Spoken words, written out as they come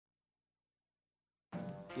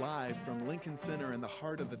Live from Lincoln Center in the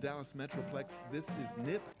heart of the Dallas Metroplex, this is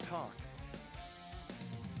Nip Talk,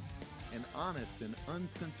 an honest and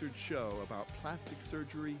uncensored show about plastic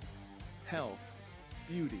surgery, health,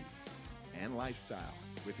 beauty, and lifestyle.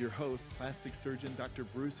 With your host, plastic surgeon Dr.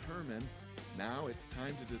 Bruce Herman. Now it's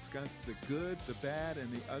time to discuss the good, the bad,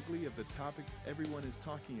 and the ugly of the topics everyone is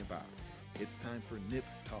talking about. It's time for Nip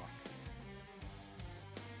Talk.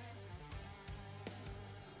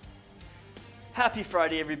 Happy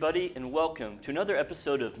Friday, everybody, and welcome to another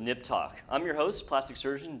episode of Nip Talk. I'm your host, plastic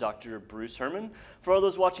surgeon Dr. Bruce Herman. For all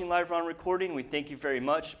those watching live or on recording, we thank you very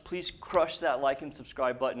much. Please crush that like and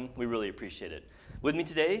subscribe button. We really appreciate it. With me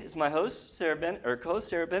today is my host, co-host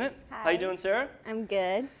Sarah Bennett. Hi. How you doing, Sarah? I'm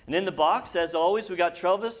good. And in the box, as always, we got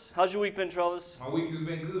Travis. How's your week been, Travis? My week has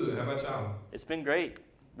been good. How about y'all? It's been great,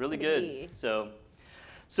 really Pretty. good.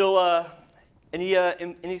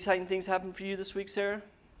 Any exciting things happen for you this week, Sarah?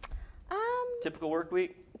 Typical work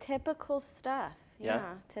week? Typical stuff.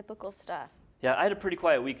 Yeah, typical stuff. Yeah, I had a pretty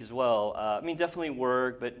quiet week as well. Definitely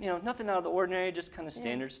work, but nothing out of the ordinary, just kind of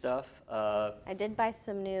standard stuff. I did buy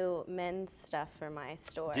some new men's stuff for my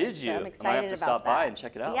store. Did you? So I'm excited I might have to stop by and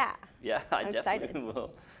check it out. Yeah. Yeah, I I'm definitely excited.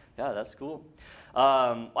 will. Yeah, that's cool.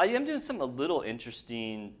 I am doing something a little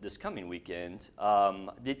interesting this coming weekend.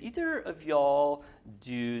 Did either of y'all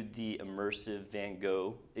do the immersive Van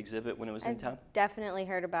Gogh exhibit when it was in town? Definitely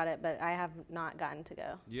heard about it, but I have not gotten to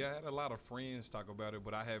go. Yeah, I had a lot of friends talk about it,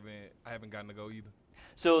 but I haven't gotten to go either.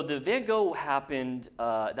 So the Van Gogh happened,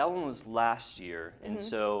 that one was last year, and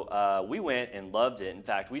so we went and loved it. In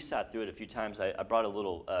fact, we sat through it a few times. I brought a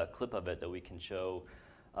little clip of it that we can show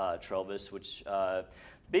Travis, which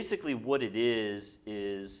basically what it is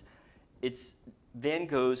it's Van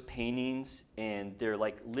Gogh's paintings, and they're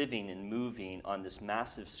like living and moving on this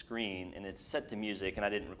massive screen, and it's set to music, and I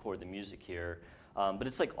didn't record the music here, but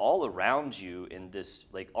it's like all around you in this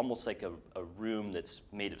like almost like a room that's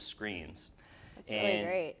made of screens. It's really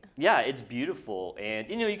great. Yeah, it's beautiful, and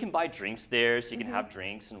you can buy drinks there, so you can have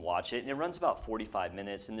drinks and watch it, and it runs about 45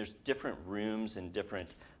 minutes, and there's different rooms and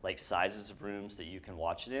different like sizes of rooms that you can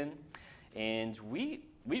watch it in, and we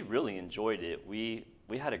really enjoyed it. We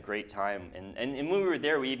had a great time, and when we were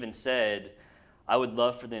there, we even said, I would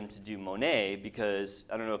love for them to do Monet, because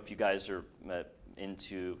I don't know if you guys are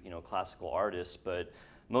into classical artists, but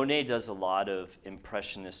Monet does a lot of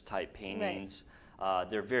impressionist type paintings. Right.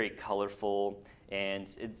 They're very colorful, and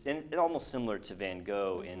it's almost similar to Van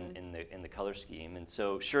Gogh in the color scheme. And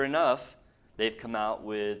so, sure enough, they've come out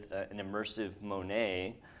with an immersive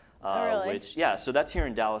Monet. Really? So that's here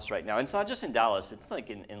in Dallas right now. And it's not just in Dallas, it's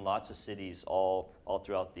like in lots of cities all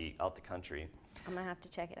throughout the country. I'm gonna have to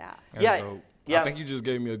check it out. That's dope. I think you just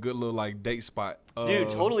gave me a good little like date spot. Dude,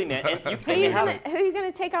 totally, man. And Who are you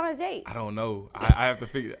gonna take on a date? I don't know. I have to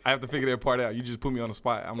figure that part out. You just put me on the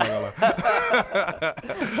spot. I'm not gonna lie.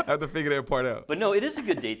 I have to figure that part out. But no, it is a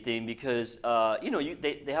good date thing because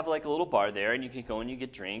they have like a little bar there, and you can go and you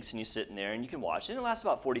get drinks and you sit in there and you can watch it. And it lasts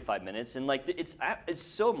about 45 minutes. And like it's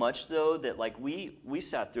so much though that like we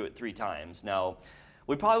sat through it 3 times. Now,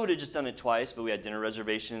 we probably would have just done it twice, but we had dinner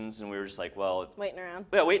reservations, and we were just like, well... Waiting around.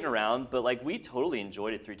 Yeah, waiting around, but like we totally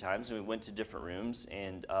enjoyed it 3 times, and we went to different rooms,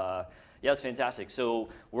 and it was fantastic. So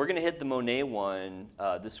we're going to hit the Monet one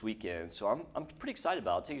this weekend, so I'm pretty excited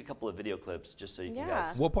about it. I'll take a couple of video clips just so you can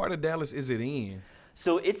guys... What part of Dallas is it in?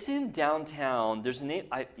 So it's in downtown. There's a name...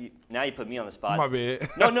 now you put me on the spot. My bad.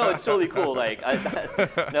 No, it's totally cool.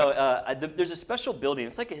 There's a special building.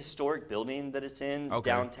 It's like a historic building that it's in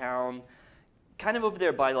downtown. Kind of over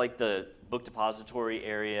there by like the book depository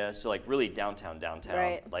area, so like really downtown,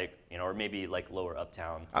 right. Like or maybe like lower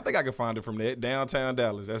uptown. I think I can find it from there, downtown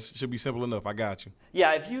Dallas. That should be simple enough. I got you.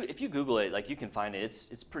 Yeah, if you Google it, like you can find it.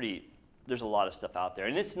 It's pretty. There's a lot of stuff out there,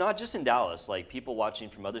 and it's not just in Dallas. Like people watching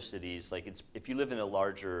from other cities, like if you live in a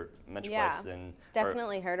larger metroplex, then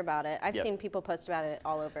definitely heard about it. I've seen people post about it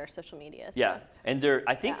all over social media. So. Yeah, and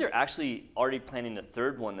I think they're actually already planning a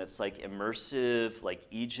 3rd one that's like immersive, like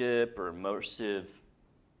Egypt, or immersive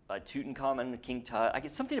Tutankhamun, King Tut. I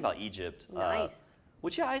get something about Egypt. Nice.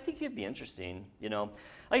 Which I think it'd be interesting.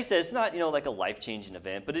 Like I said, it's not like a life-changing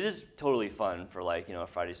event, but it is totally fun for like a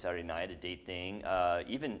Friday, Saturday night, a date thing.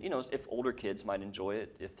 Even if older kids might enjoy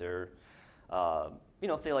it, if they're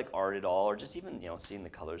if they like art at all, or just even seeing the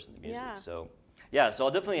colors in the music. Yeah. So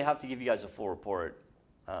I'll definitely have to give you guys a full report.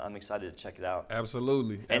 I'm excited to check it out.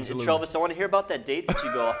 Absolutely. And Travis, I want to hear about that date that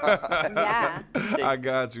you go on. Yeah. I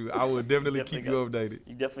got you. I will definitely keep you updated.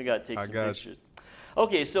 You definitely got to take some pictures. You.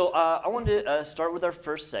 Okay, so I wanted to start with our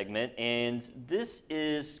first segment, and this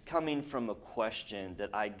is coming from a question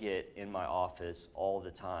that I get in my office all the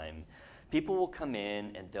time. people will come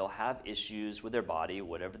in and they'll have issues with their body,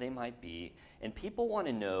 whatever they might be, and people want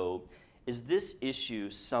to know, is this issue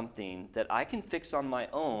something that I can fix on my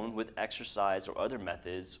own with exercise or other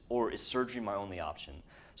methods, or is surgery my only option?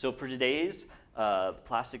 So for today's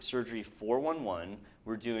Plastic Surgery 411,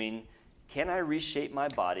 we're doing, can I reshape my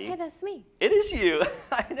body? Hey, that's me. It is you.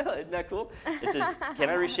 I know, isn't that cool? It says, can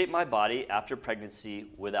I reshape my body after pregnancy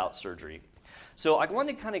without surgery? So I want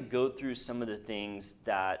to kind of go through some of the things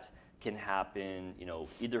that can happen,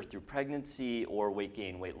 either through pregnancy or weight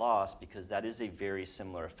gain, weight loss, because that is a very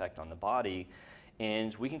similar effect on the body.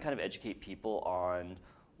 And we can kind of educate people on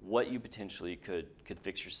what you potentially could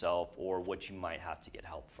fix yourself or what you might have to get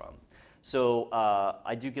help from. So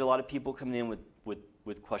I do get a lot of people coming in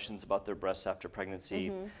with questions about their breasts after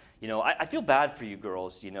pregnancy. I feel bad for you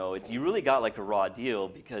girls. You really got like a raw deal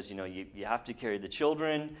because you have to carry the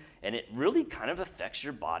children, and it really kind of affects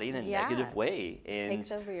your body in a negative way. And it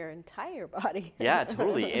takes over your entire body. Yeah,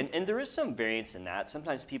 totally. And there is some variance in that.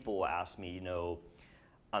 Sometimes people will ask me,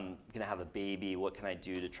 I'm gonna have a baby. What can I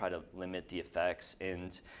do to try to limit the effects?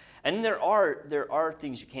 And there are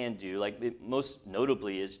things you can do. Like most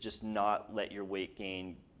notably is just not let your weight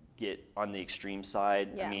gain get on the extreme side.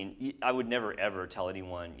 Yeah. I mean, I would never ever tell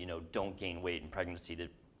anyone, don't gain weight in pregnancy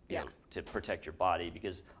to protect your body,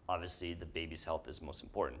 because obviously the baby's health is most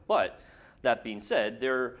important. But that being said,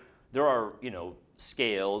 there are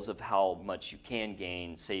scales of how much you can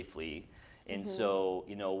gain safely. And so,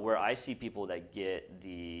 where I see people that get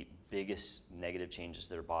the biggest negative changes to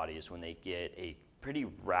their body is when they get a pretty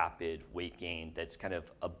rapid weight gain that's kind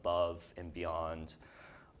of above and beyond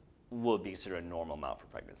what would be considered a normal amount for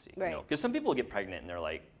pregnancy. Right. Because some people get pregnant and they're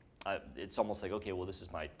like, it's almost like, okay, well, this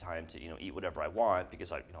is my time to eat whatever I want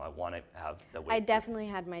because I want to have the weight. I definitely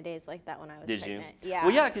had my days like that when I was pregnant. Did you? Yeah.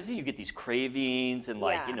 Well, yeah, because then you get these cravings and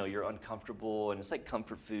you're uncomfortable and it's like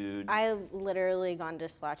comfort food. I literally gone to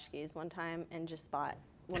Schlotzsky's one time and just bought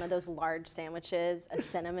one of those large sandwiches, a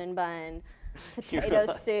cinnamon bun, potato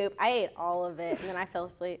soup. I ate all of it and then I fell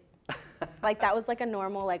asleep. Like that was like a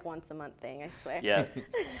normal once a month thing, I swear. Yeah,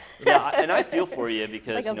 yeah, and I feel for you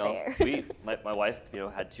because Like a bear. my wife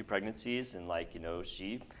had 2 pregnancies and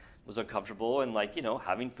she was uncomfortable and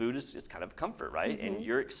having food is kind of comfort, right? And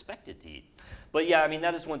you're expected to eat. But yeah, I mean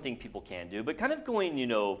that is one thing people can do. But kind of going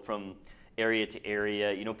from area to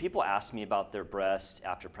area, people ask me about their breast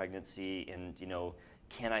after pregnancy and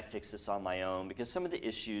can I fix this on my own? Because some of the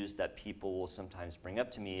issues that people will sometimes bring up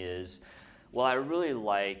to me is, well, I really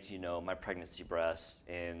liked, my pregnancy breasts,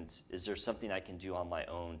 and is there something I can do on my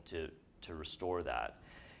own to restore that?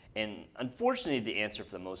 And unfortunately, the answer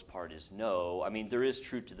for the most part is no. I mean, there is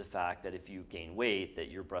truth to the fact that if you gain weight,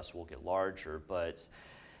 that your breasts will get larger, but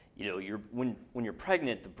when you're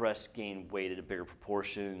pregnant, the breasts gain weight at a bigger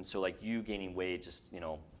proportion. So you gaining weight just,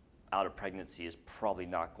 out of pregnancy is probably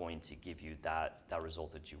not going to give you that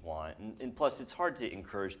result that you want. And plus, it's hard to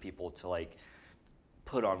encourage people to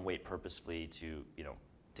put on weight purposefully to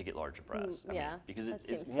get larger breasts. I mean, because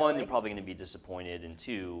it's one, they're probably going to be disappointed, and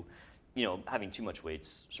 2, having too much weight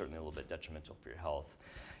is certainly a little bit detrimental for your health.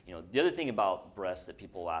 The other thing about breasts that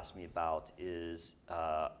people ask me about is,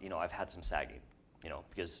 I've had some sagging,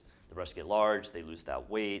 because the breasts get large, they lose that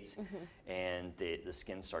weight, and the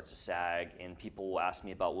skin starts to sag, and people will ask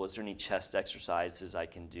me about, well, is there any chest exercises I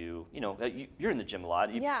can do? You're in the gym a lot.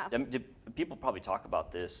 People probably talk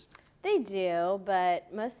about this. They do,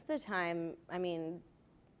 but most of the time, I mean,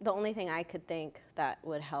 the only thing I could think that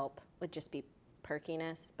would help would just be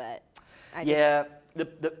perkiness, but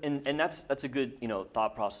and that's a good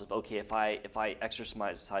thought process of, okay, if I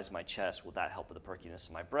exercise my chest, will that help with the perkiness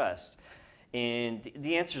of my breast? And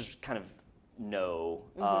the answer is kind of no.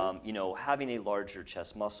 Having a larger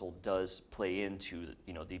chest muscle does play into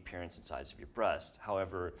the appearance and size of your breast.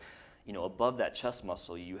 However, above that chest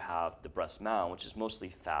muscle, you have the breast mound, which is mostly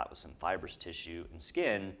fat with some fibrous tissue and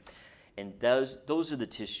skin. And those are the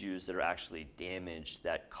tissues that are actually damaged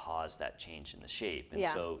that cause that change in the shape. And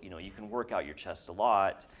so, you can work out your chest a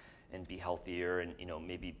lot and be healthier and,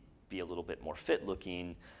 maybe be a little bit more fit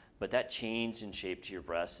looking. But that change in shape to your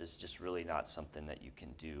breast is just really not something that you can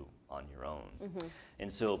do on your own.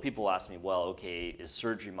 And so people ask me, well, okay, is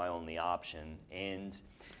surgery my only option? And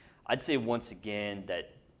I'd say once again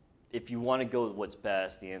that if you want to go with what's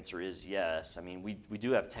best, the answer is yes. I mean, we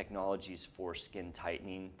do have technologies for skin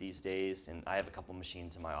tightening these days, and I have a couple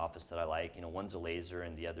machines in my office that I like. One's a laser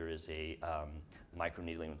and the other is a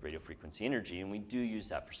microneedling with radiofrequency energy, and we do use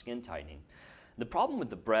that for skin tightening. The problem with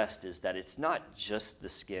the breast is that it's not just the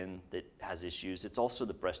skin that has issues, it's also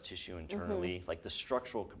the breast tissue internally. Like the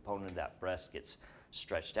structural component of that breast gets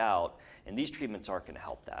stretched out, and these treatments aren't going to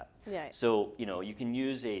help that. Yeah. So, you can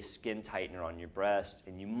use a skin tightener on your breast,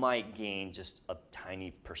 and you might gain just a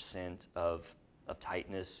tiny % of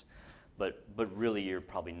tightness, but really you're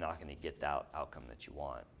probably not going to get that outcome that you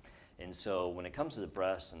want. And so when it comes to the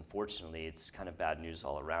breast, unfortunately, it's kind of bad news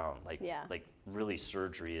all around. Like really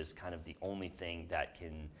surgery is kind of the only thing that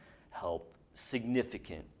can help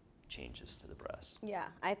significant changes to the breast. Yeah,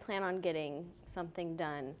 I plan on getting something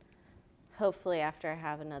done, hopefully after I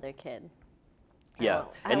have another kid. Yeah,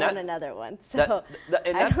 I want another one. So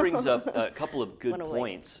that brings up a couple of good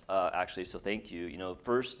points, actually. So thank you.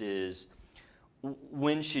 First is,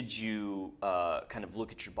 when should you kind of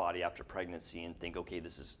look at your body after pregnancy and think, okay,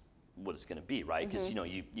 this is what it's going to be, right? Because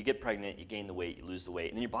you get pregnant, you gain the weight, you lose the weight,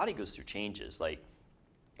 and then your body goes through changes. Like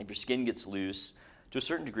if your skin gets loose, to a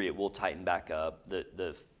certain degree, it will tighten back up.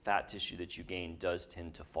 The fat tissue that you gain does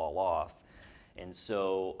tend to fall off. And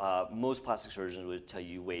so most plastic surgeons would tell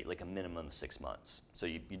you wait like a minimum of 6 months. So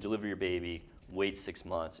you deliver your baby, wait 6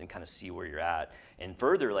 months and kind of see where you're at. And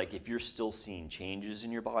further, like if you're still seeing changes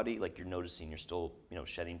in your body, like you're noticing you're still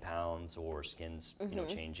shedding pounds or skin's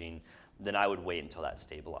changing, then I would wait until that's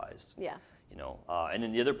stabilized. Yeah. And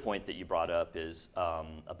then the other point that you brought up is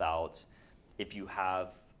about if you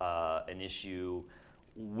have an issue,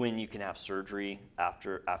 when you can have surgery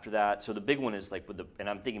after that. So the big one is like and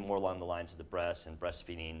I'm thinking more along the lines of the breast and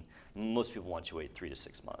breastfeeding. Most people want you to wait 3 to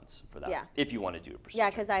 6 months for that. Yeah. If you want to do a procedure. Yeah,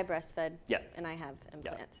 because I breastfed. Yeah. And I have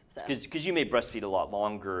implants. Yeah. So. Because you may breastfeed a lot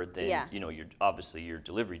longer than Yeah. your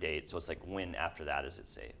delivery date. So it's like, when after that is it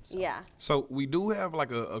safe? So. Yeah. So we do have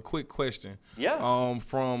like a quick question. Yeah.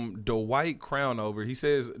 From Dwight Crownover. He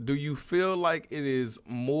says, do you feel like it is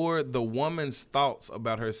more the woman's thoughts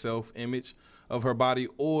about her self-image of her body,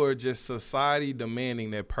 or just society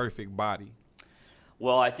demanding that perfect body?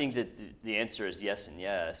 Well, I think that the answer is yes and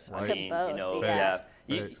yes. Right. To both, yeah.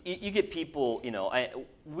 yeah. You get people,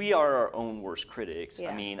 we are our own worst critics.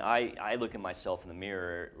 Yeah. I mean, I look at myself in the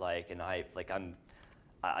mirror, and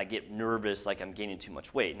I get nervous, like I'm gaining too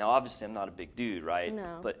much weight. Now, obviously, I'm not a big dude, right?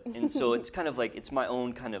 No. And so it's kind of like, it's my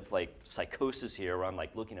own kind of like psychosis here, where I'm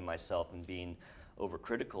like looking at myself and being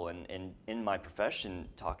overcritical, and in my profession,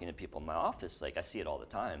 talking to people in my office, like I see it all the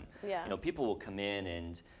time. Yeah. People will come in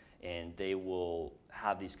and they will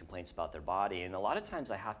have these complaints about their body, and a lot of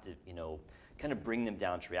times I have to, kind of bring them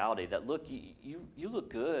down to reality that, look, you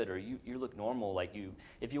look good, or you look normal. Like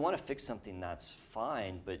if you want to fix something, that's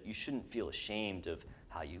fine, but you shouldn't feel ashamed of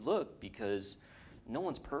how you look, because no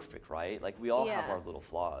one's perfect, right? Like we all have our little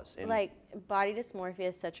flaws. And like body dysmorphia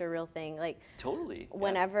is such a real thing. Like totally.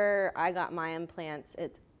 Whenever I got my implants,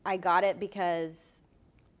 I got it because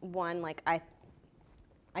one, like I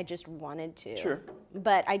just wanted to. Sure.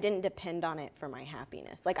 But I didn't depend on it for my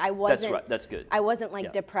happiness. Like I wasn't. That's right. That's good. I wasn't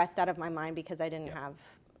like depressed out of my mind because I didn't have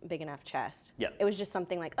a big enough chest. Yeah. It was just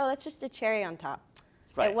something like, oh, that's just a cherry on top.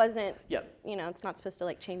 Right. It wasn't, Yeah. It's not supposed to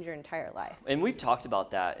like change your entire life. And we've talked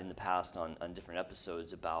about that in the past on different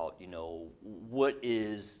episodes about, what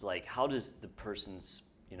is, like, how does the person's,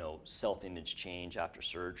 self-image change after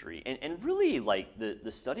surgery? And really, like,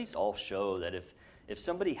 the studies all show that if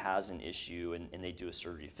somebody has an issue and they do a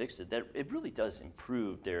surgery to fix it, that it really does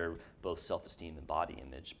improve their both self-esteem and body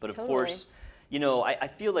image. But of course, I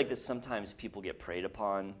feel like that sometimes people get preyed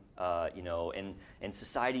upon, and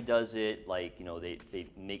society does it, like, they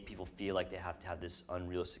make people feel like they have to have this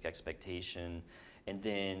unrealistic expectation. And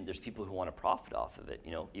then there's people who want to profit off of it,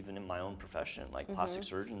 even in my own profession, like plastic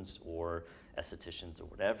surgeons or estheticians or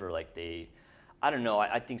whatever, like I don't know,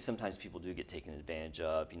 I think sometimes people do get taken advantage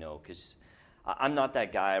of, because I'm not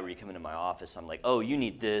that guy where you come into my office, I'm like, oh, you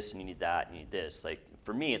need this, and you need that, and you need this. Like,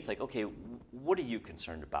 for me, it's like, okay, what are you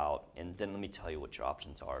concerned about? And then let me tell you what your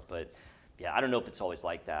options are. But yeah, I don't know if it's always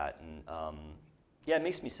like that. And yeah, it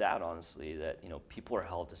makes me sad, honestly, that, people are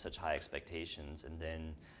held to such high expectations, and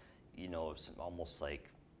then, it's almost like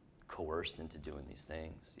coerced into doing these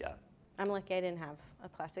things. Yeah. I'm lucky I didn't have a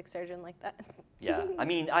plastic surgeon like that. Yeah, I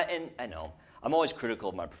mean, I know. I'm always critical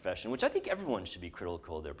of my profession, which I think everyone should be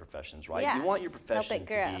critical of their professions, right? Yeah. You want your profession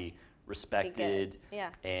grow. to be respected, Yeah.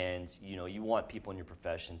 and you want people in your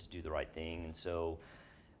profession to do the right thing. And so,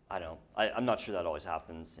 I'm not sure that always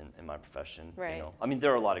happens in my profession. Right. I mean,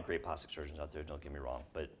 there are a lot of great plastic surgeons out there. Don't get me wrong,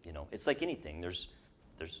 but it's like anything. There's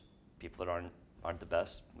people that aren't the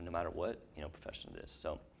best, no matter what profession it is.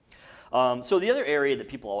 So. So the other area that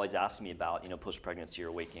people always ask me about, post-pregnancy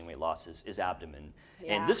or weight gain, weight loss is abdomen.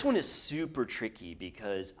 Yeah. And this one is super tricky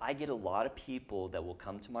because I get a lot of people that will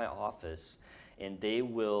come to my office and they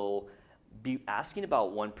will be asking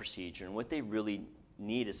about one procedure, and what they really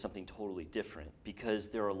need is something totally different, because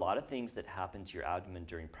there are a lot of things that happen to your abdomen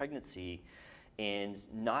during pregnancy, and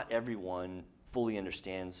not everyone fully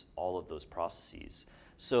understands all of those processes.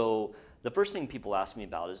 So the first thing people ask me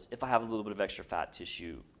about is, if I have a little bit of extra fat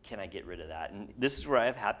tissue, can I get rid of that? And this is where I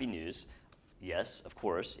have happy news. Yes, of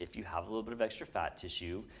course, if you have a little bit of extra fat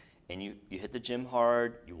tissue and you hit the gym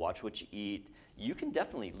hard, you watch what you eat, you can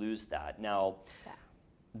definitely lose that. Now,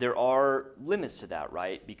 there are limits to that,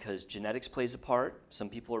 right? Because genetics plays a part. Some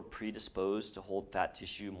people are predisposed to hold fat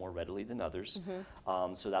tissue more readily than others.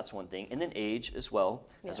 So that's one thing. And then age as well,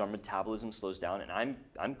 as our metabolism slows down. And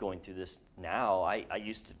I'm going through this now. I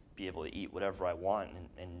used to be able to eat whatever I want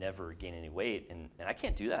and never gain any weight. And I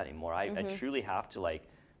can't do that anymore. I truly have to like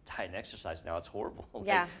diet and exercise now. It's horrible.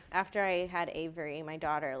 Yeah, after I had Avery, my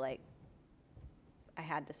daughter, like, I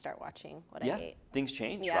had to start watching what I ate. Things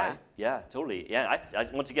change, right? Yeah, totally. Yeah, I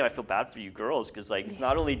once again, I feel bad for you girls, because like, it's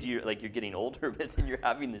not only do you, like, you're getting older, but then you're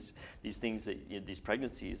having these things that, you know, these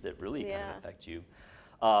pregnancies that really kind of affect you.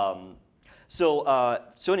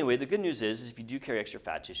 So anyway, the good news is if you do carry extra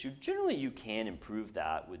fat tissue, generally you can improve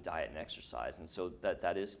that with diet and exercise, and so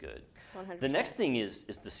that is good. 100%. The next thing is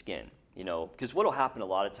the skin. You know, because what will happen a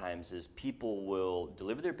lot of times is people will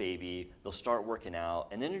deliver their baby, they'll start working out,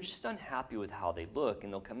 and then they're just unhappy with how they look,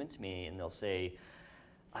 and they'll come into me and they'll say,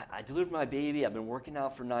 I delivered my baby, I've been working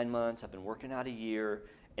out for 9 months, I've been working out a year,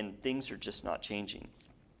 and things are just not changing.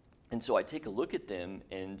 And so I take a look at them,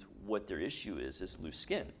 and what their issue is loose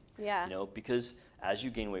skin. Yeah. You know, because as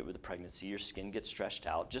you gain weight with a pregnancy, your skin gets stretched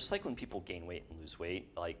out, just like when people gain weight and lose weight,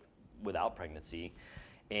 like without pregnancy.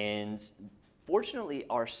 And fortunately,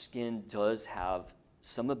 our skin does have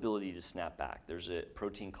some ability to snap back. There's a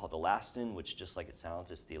protein called elastin, which, just like it sounds,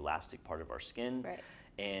 it's the elastic part of our skin. Right.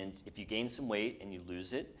 And if you gain some weight and you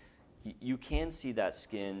lose it, you can see that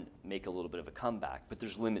skin make a little bit of a comeback, but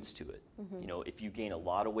there's limits to it. You know, if you gain a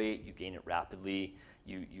lot of weight, you gain it rapidly,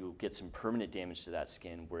 you get some permanent damage to that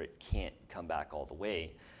skin where it can't come back all the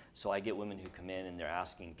way. So I get women who come in and they're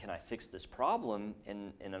asking, can I fix this problem?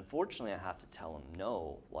 And unfortunately, I have to tell them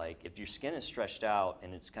no. Like, if your skin is stretched out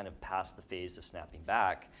and it's kind of past the phase of snapping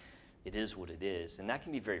back, it is what it is. And that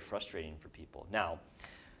can be very frustrating for people. Now,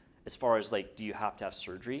 as far as like, do you have to have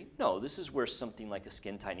surgery? No, this is where something like a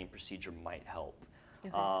skin tightening procedure might help.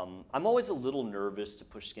 Okay. I'm always a little nervous to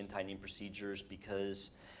push skin tightening procedures because,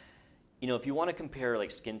 you know, if you want to compare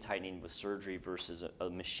like skin tightening with surgery versus a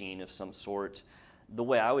machine of some sort, the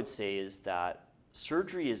way I would say is that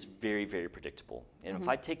surgery is very, very predictable. And if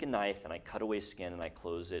I take a knife and I cut away skin and I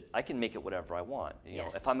close it, I can make it whatever I want. You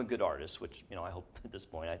know, if I'm a good artist, which, you know, I hope at this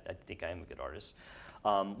point, I think I am a good artist.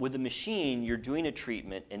 With a machine, you're doing a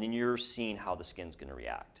treatment and then you're seeing how the skin's going to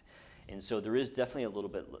react. And so there is definitely a little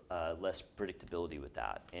bit less predictability with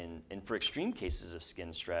that. And for extreme cases of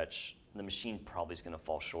skin stretch, the machine probably is going to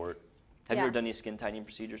fall short. Have you ever done any skin tightening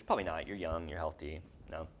procedures? Probably not. You're young, you're healthy.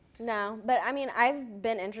 No? No, but I mean, I've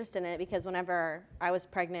been interested in it because whenever I was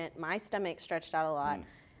pregnant, my stomach stretched out a lot.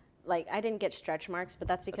 Like, I didn't get stretch marks, but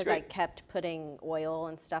that's because I kept putting oil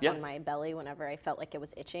and stuff on my belly whenever I felt like it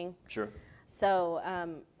was itching. Sure. So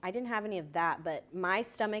I didn't have any of that, but my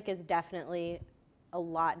stomach is definitely a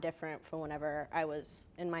lot different from whenever I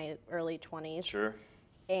was in my early 20s. Sure.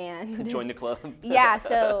 And join the club. Yeah,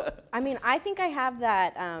 so I mean, I think I have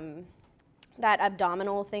that that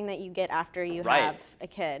abdominal thing that you get after you have a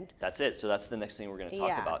kid. That's it. So that's the next thing we're going to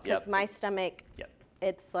talk about. Yeah, because my stomach,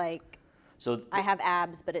 it's like, so I have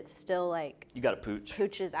abs, but it's still like, you got to pooch.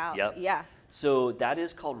 Pooches out. Yep. Yeah. So that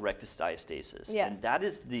is called rectus diastasis. Yeah. And that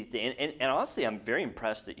is and honestly, I'm very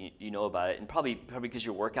impressed that you know about it, and probably because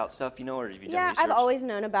your workout stuff, you know, or have you done research? I've always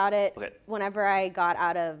known about it. Okay. Whenever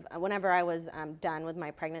I was done with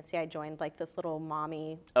my pregnancy, I joined like this little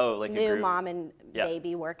mommy, new mom and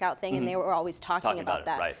baby workout thing, and they were always talking about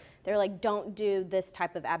that. Right. They're like, don't do this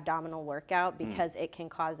type of abdominal workout because it can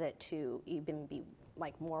cause it to even be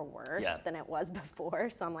like more worse than it was before.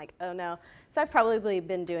 So I'm like, oh no. So I've probably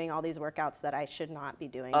been doing all these workouts that I should not be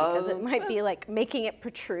doing because it might be like making it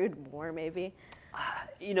protrude more maybe.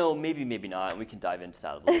 You know, maybe not, and we can dive into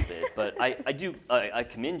that a little bit. But I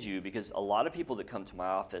commend you because a lot of people that come to my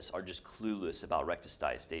office are just clueless about rectus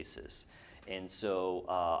diastasis. And so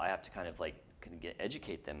I have to kind of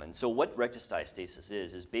educate them. And so what rectus diastasis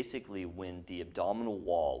is basically when the abdominal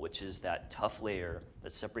wall, which is that tough layer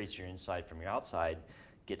that separates your inside from your outside,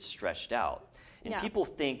 gets stretched out. And people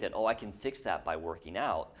think that, I can fix that by working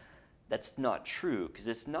out. That's not true, because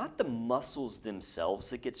it's not the muscles themselves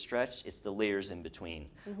that get stretched, it's the layers in between.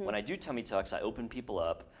 When I do tummy tucks, I open people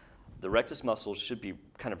up. The rectus muscles should be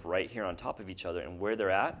kind of right here on top of each other, and where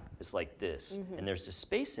they're at is like this. And there's this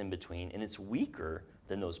space in between, and it's weaker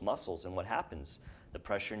than those muscles. And what happens? The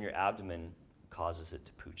pressure in your abdomen causes it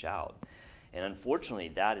to pooch out. And unfortunately,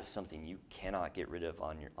 that is something you cannot get rid of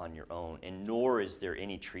on your own, and nor is there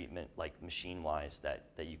any treatment like machine-wise that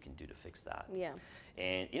you can do to fix that. Yeah.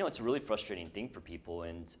 And it's a really frustrating thing for people,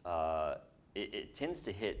 and it tends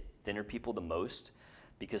to hit thinner people the most,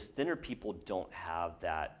 because thinner people don't have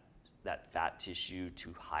that fat tissue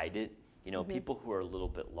to hide it. People who are a little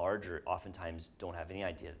bit larger oftentimes don't have any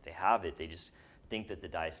idea that they have it. They just think that the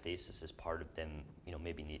diastasis is part of them,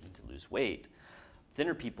 maybe needing to lose weight.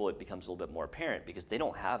 Thinner people, it becomes a little bit more apparent because they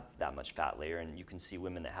don't have that much fat layer, and you can see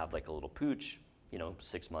women that have like a little pooch,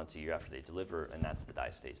 6 months, a year after they deliver, and that's the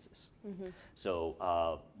diastasis.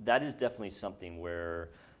 So that is definitely something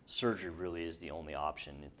where surgery really is the only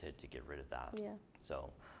option to get rid of that. Yeah.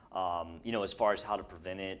 So, as far as how to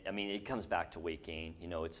prevent it, I mean, it comes back to weight gain.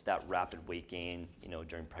 It's that rapid weight gain,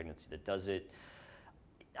 during pregnancy that does it.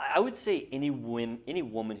 I would say any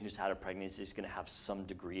woman who's had a pregnancy is going to have some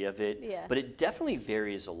degree of it, but it definitely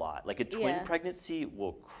varies a lot. Like a twin pregnancy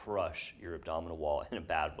will crush your abdominal wall in a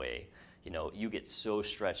bad way. You get so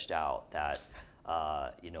stretched out that,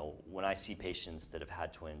 when I see patients that have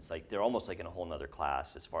had twins, like they're almost like in a whole nother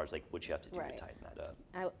class as far as like what you have to do to tighten that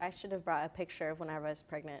up. I should have brought a picture of whenever I was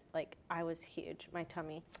pregnant. Like I was huge, my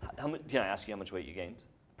tummy. Can I ask you how much weight you gained?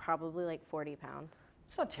 Probably like 40 pounds.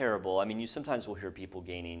 It's not terrible. I mean, you sometimes will hear people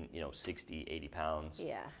gaining, 60, 80 pounds.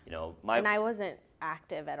 Yeah. And I wasn't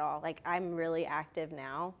active at all. Like I'm really active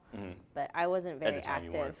now, but I wasn't very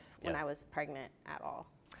active when I was pregnant at all.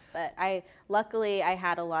 But luckily I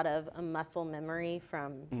had a lot of muscle memory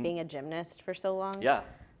from being a gymnast for so long. Yeah.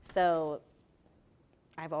 So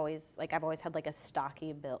I've always had like a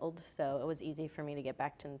stocky build, so it was easy for me to get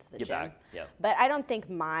back into the gym. Yeah. But I don't think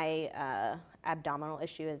my abdominal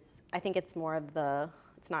issue is. I think it's more of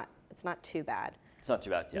it's not too bad. It's not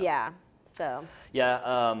too bad. Yeah. Yeah. So.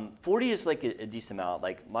 Yeah. 40 is like a decent amount.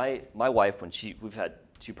 Like my wife, we've had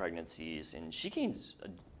 2 pregnancies, and she gains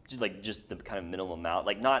just the kind of minimum amount,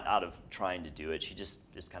 like not out of trying to do it. She just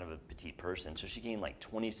is kind of a petite person, so she gained like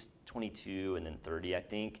 20, 22, and then 30, I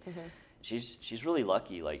think. She's really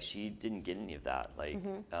lucky. Like she didn't get any of that. Like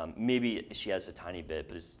maybe she has a tiny bit,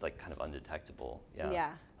 but it's like kind of undetectable. Yeah.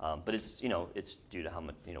 Yeah. But it's it's due to how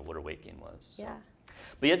much what her weight gain was. So. Yeah.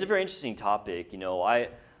 But yeah, it's a very interesting topic.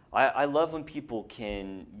 I love when people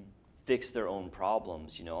can fix their own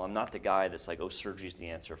problems. I'm not the guy that's like, oh, surgery is the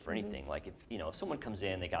answer for anything. Like if someone comes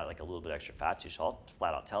in, they got like a little bit extra fat tissue, I'll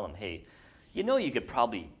flat out tell them, hey, you could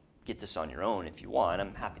probably get this on your own if you want.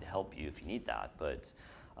 I'm happy to help you if you need that. But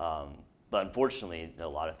unfortunately, a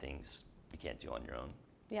lot of things you can't do on your own.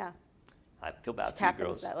 Yeah. I feel bad Just for you happens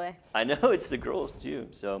girls. that way. I know, it's the girls too.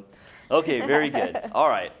 So, okay, very good. All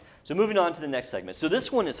right. So moving on to the next segment. So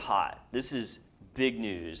this one is hot. This is big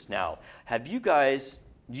news. Now,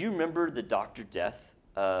 do you remember the Dr. Death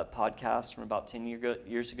podcast from about 10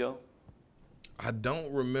 years ago? I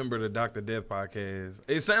don't remember the Dr. Death podcast.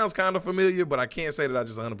 It sounds kind of familiar, but I can't say that I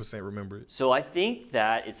just 100% remember it. So I think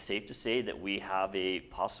that it's safe to say that we have a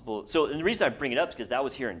possible. So and the reason I bring it up is because that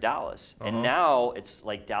was here in Dallas, and now it's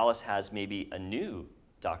like Dallas has maybe a new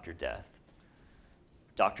Dr. Death.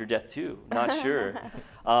 Dr. Death 2, not sure.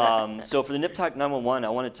 So for the Nip Talk 911, I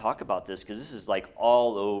want to talk about this because this is like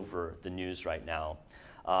all over the news right now.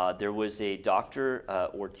 There was a Dr.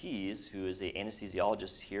 Ortiz, who is an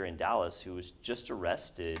anesthesiologist here in Dallas, who was just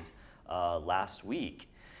arrested last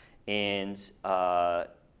week. And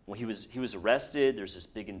when he was arrested, there's this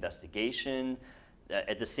big investigation.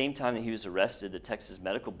 At the same time that he was arrested, the Texas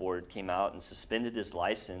Medical Board came out and suspended his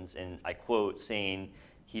license, and I quote, saying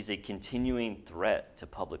he's a continuing threat to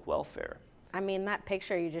public welfare. I mean, that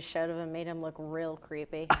picture you just showed of him made him look real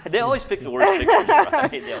creepy. They always pick the worst pictures,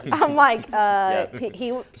 right? I'm like,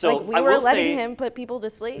 So we I were will letting say- him put people to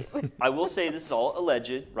sleep. I will say this is all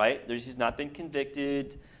alleged, right? He's not been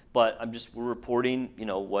convicted, but we're reporting,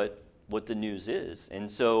 what the news is. And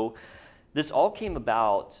so this all came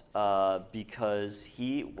about because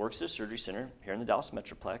he works at a surgery center here in the Dallas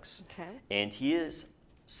Metroplex. Okay. And he is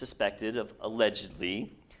suspected of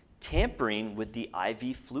allegedly tampering with the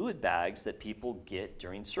IV fluid bags that people get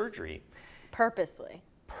during surgery. Purposely.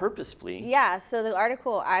 Yeah, so the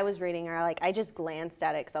article I was reading, I just glanced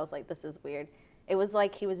at it because I was like, this is weird. It was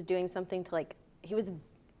like he was doing something to he was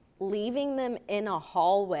leaving them in a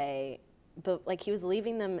hallway, but he was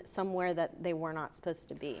leaving them somewhere that they were not supposed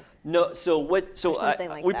to be. No, so what? So we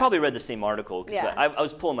that. probably read the same article because Yeah. I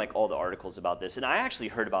was pulling all the articles about this, and I actually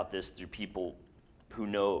heard about this through people who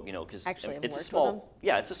know, because Actually have it's a worked with small,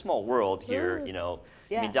 them? it's a small world here, I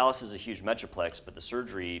Yeah. mean, Dallas is a huge metroplex, but the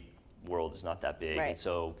surgery world is not that big, Right. and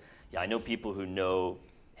so I know people who know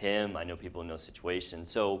him. I know people who know the situation.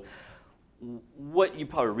 So what you're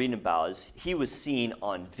probably reading about is he was seen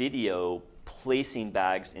on video placing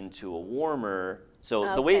bags into a warmer.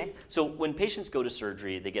 So so when patients go to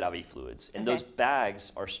surgery, they get IV fluids, and those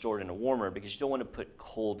bags are stored in a warmer because you don't want to put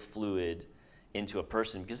cold fluid into a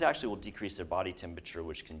person because it actually will decrease their body temperature,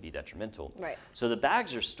 which can be detrimental. Right. So the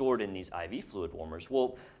bags are stored in these IV fluid warmers.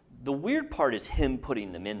 Well, the weird part is him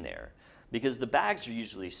putting them in there, because the bags are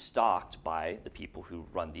usually stocked by the people who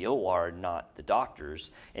run the OR, not the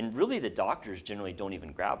doctors. And really the doctors generally don't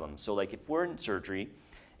even grab them. So like if we're in surgery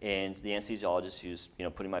and the anesthesiologist who's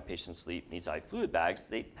putting my patient to sleep needs IV fluid bags,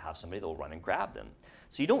 they have somebody that'll run and grab them.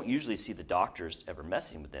 So you don't usually see the doctors ever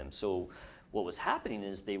messing with them. So what was happening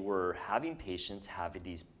is they were having patients having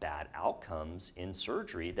these bad outcomes in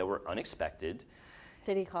surgery that were unexpected.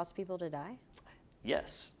 Did he cause people to die?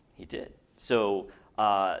 Yes, he did. So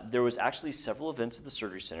there was actually several events at the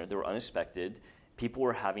surgery center that were unexpected. People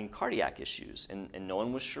were having cardiac issues, and no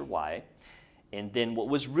one was sure why. And then what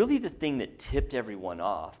was really the thing that tipped everyone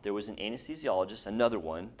off, there was an anesthesiologist, another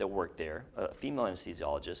one that worked there, a female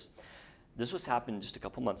anesthesiologist. This was happening just a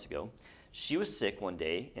couple months ago. She was sick one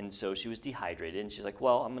day, and so she was dehydrated, and she's like,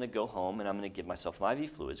 well, I'm going to go home and I'm going to give myself some IV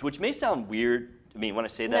fluids, which may sound weird. I mean, when I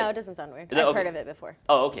say that. No, it doesn't sound weird. I've heard of it before.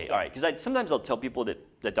 Oh, okay, all right. Because sometimes I'll tell people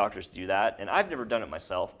that doctors do that, and I've never done it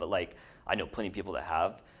myself, but like I know plenty of people that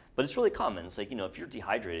have. But it's really common. It's like, if you're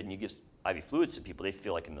dehydrated and you give IV fluids to people, they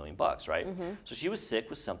feel like $1 million, right? So she was sick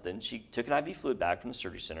with something. She took an IV fluid bag from the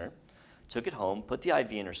surgery center, took it home, put the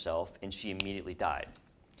IV in herself, and she immediately died,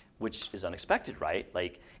 which is unexpected, right?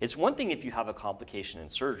 Like, it's one thing if you have a complication in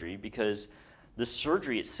surgery, because the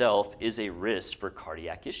surgery itself is a risk for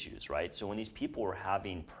cardiac issues, right? So when these people were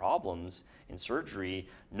having problems in surgery,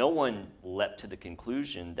 no one leapt to the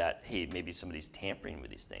conclusion that, hey, maybe somebody's tampering with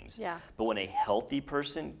these things. Yeah. But when a healthy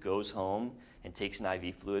person goes home and takes an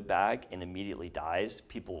IV fluid bag and immediately dies,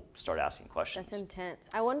 people start asking questions. That's intense.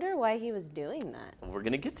 I wonder why he was doing that. We're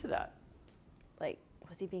gonna get to that. Like,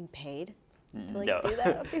 was he being paid to No. do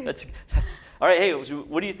that? that's all right. Hey, so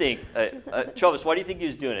what do you think, Travis? Why do you think he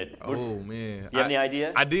was doing it? Oh man, You have any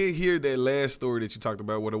idea? I did hear that last story that you talked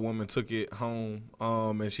about, where the woman took it home,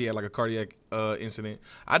 and she had like a cardiac incident.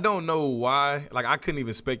 I don't know why. Like, I couldn't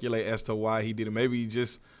even speculate as to why he did it. Maybe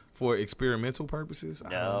just for experimental purposes. I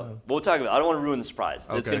don't know. We'll talk about it. I don't want to ruin the surprise.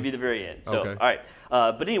 It's going to be the very end. So, all right.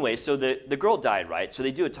 But anyway, so the girl died, right? So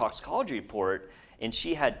they do a toxicology report, and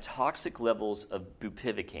she had toxic levels of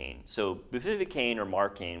bupivacaine. So bupivacaine, or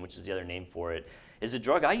Marcaine, which is the other name for it, is a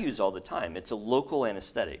drug I use all the time. It's a local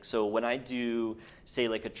anesthetic. So when I do, say,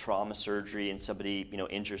 like a trauma surgery and somebody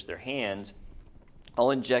injures their hand,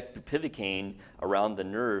 I'll inject bupivacaine around the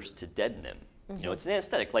nerves to deaden them. It's an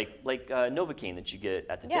anesthetic, like Novocaine that you get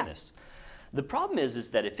at the dentist. The problem is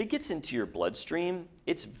that if it gets into your bloodstream,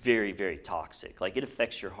 it's very, very toxic. Like, it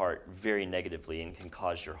affects your heart very negatively and can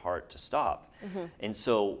cause your heart to stop. And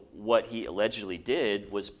so what he allegedly did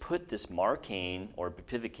was put this Marcaine or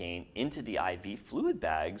bupivacaine into the IV fluid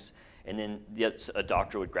bags, and then a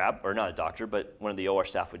doctor would grab, or not a doctor, but one of the OR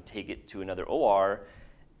staff would take it to another OR,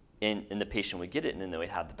 and the patient would get it, and then they would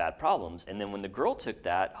have the bad problems. And then when the girl took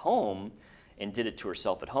that home and did it to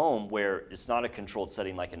herself at home, where it's not a controlled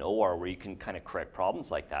setting like an OR where you can kind of correct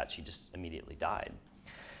problems like that, she just immediately died.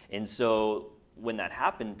 And so when that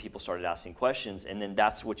happened, people started asking questions, and then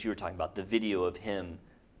that's what you were talking about, the video of him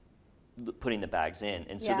putting the bags in.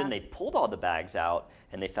 And so then they pulled all the bags out,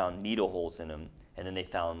 and they found needle holes in them, and then they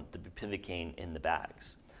found the bupivacaine in the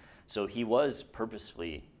bags. So he was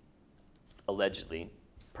allegedly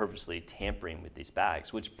purposely tampering with these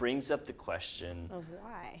bags, which brings up the question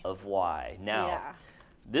of why. Now,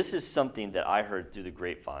 this is something that I heard through the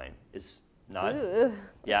grapevine. Is not,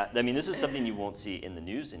 I mean, this is something you won't see in the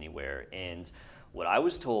news anywhere. And what I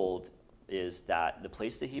was told is that the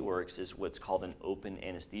place that he works is what's called an open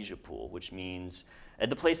anesthesia pool, which means at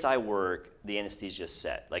the place I work, the anesthesia is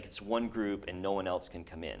set. Like, it's one group and no one else can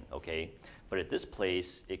come in, okay? But at this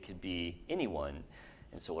place, it could be anyone.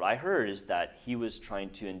 And so what I heard is that he was trying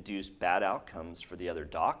to induce bad outcomes for the other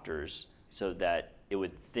doctors so that it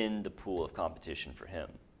would thin the pool of competition for him.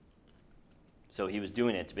 So he was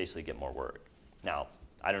doing it to basically get more work. Now,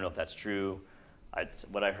 I don't know if that's true.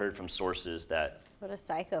 What I heard from sources that... What a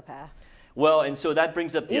psychopath. Well, and so that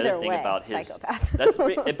brings up the other thing about his...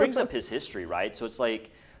 Psychopath. It brings up his history, right? So it's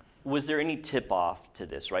like, was there any tip-off to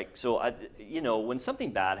this, right? So, when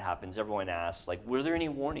something bad happens, everyone asks, like, were there any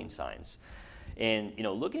warning signs? And,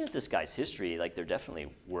 looking at this guy's history, like, there definitely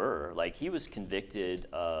were. Like, he was convicted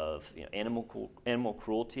of animal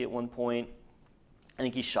cruelty at one point. I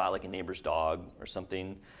think he shot, like, a neighbor's dog or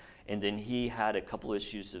something. And then he had a couple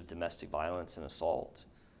issues of domestic violence and assault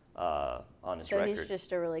on his record. So he's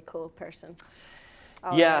just a really cool person.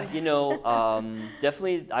 Yeah,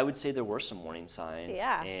 definitely I would say there were some warning signs.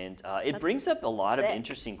 Yeah. And it brings up a lot of sick.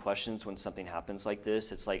 interesting questions when something happens like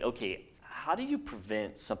this. It's like, okay, how do you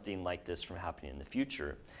prevent something like this from happening in the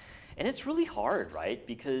future? And it's really hard, right?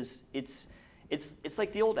 Because it's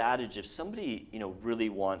like the old adage, if somebody, really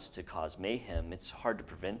wants to cause mayhem, it's hard to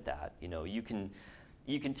prevent that. You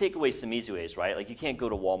can take away some easy ways, right? Like you can't go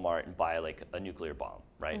to Walmart and buy like a nuclear bomb,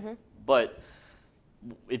 right? Mm-hmm. But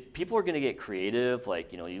if people are going to get creative,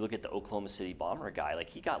 like, you look at the Oklahoma City bomber guy, like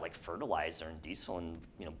he got like fertilizer and diesel and,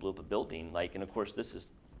 blew up a building. Like, and of course this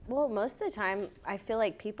is. Well, most of the time, I feel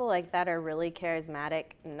like people like that are really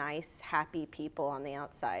charismatic, nice, happy people on the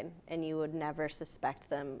outside, and you would never suspect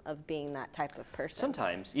them of being that type of person.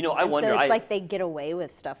 Sometimes, I wonder. So it's like they get away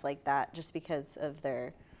with stuff like that just because of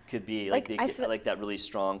their. Could be like like that really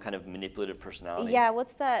strong kind of manipulative personality. Yeah,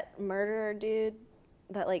 what's that murderer dude?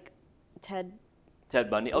 That like Ted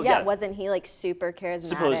Bundy. Oh yeah. Wasn't he like super charismatic?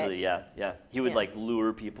 Supposedly, yeah. He would like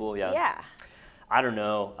lure people. Yeah. Yeah. I don't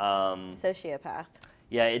know. Sociopath.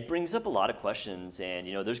 Yeah, it brings up a lot of questions, and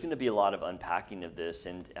there's going to be a lot of unpacking of this.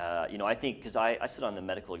 And I think because I sit on the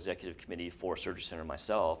medical executive committee for Surgery Center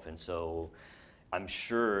myself, and so I'm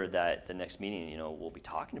sure that the next meeting, we'll be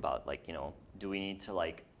talking about like, do we need to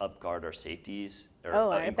like upguard our safeties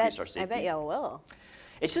or increase our safeties? I bet y'all will.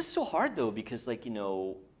 It's just so hard though, because like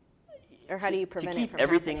or how do you prevent to keep it from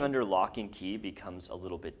everything happening? under lock and key becomes a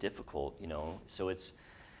little bit difficult, So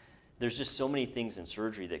there's just so many things in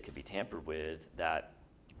surgery that could be tampered with that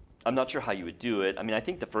I'm not sure how you would do it. I mean, I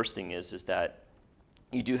think the first thing is that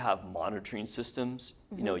you do have monitoring systems.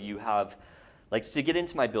 Mm-hmm. You have, like, to get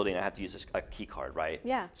into my building, I have to use a key card, right?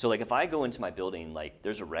 Yeah. So, like, if I go into my building, like,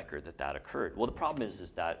 there's a record that occurred. Well, the problem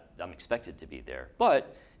is that I'm expected to be there.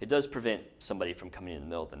 But it does prevent somebody from coming in the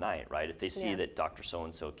middle of the night, right? If they see that Dr.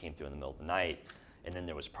 So-and-so came through in the middle of the night and then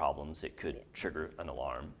there was problems, it could trigger an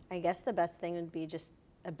alarm. I guess the best thing would be just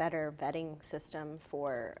a better vetting system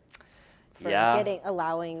for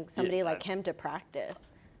allowing somebody like him to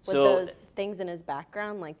practice. With those things in his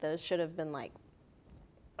background, like those should have been like.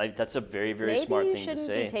 That's a very, very smart thing to say. Maybe you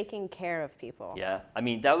shouldn't be taking care of people. Yeah, I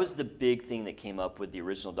mean that was the big thing that came up with the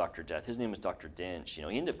original Dr. Death. His name was Dr. Dench. He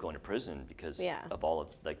ended up going to prison because of all of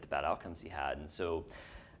like the bad outcomes he had, and so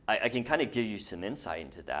I can kind of give you some insight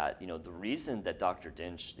into that. The reason that Dr.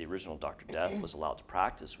 Dench, the original Dr. Death, was allowed to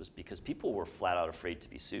practice was because people were flat out afraid to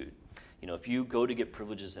be sued. If you go to get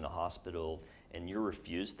privileges in a hospital and you're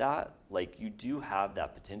refused that, like you do have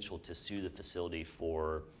that potential to sue the facility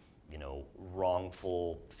for,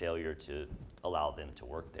 wrongful failure to allow them to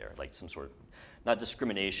work there, like some sort of, not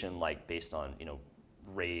discrimination like based on,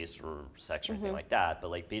 race or sex or anything like that, but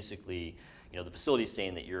like basically, the facility's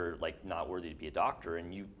saying that you're like not worthy to be a doctor,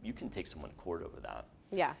 and you can take someone to court over that.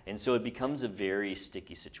 Yeah. And so it becomes a very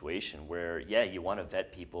sticky situation where, you want to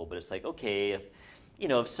vet people, but it's like, okay,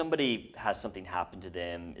 if somebody has something happen to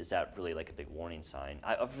them, is that really like a big warning sign?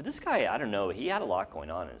 For this guy, I don't know. He had a lot going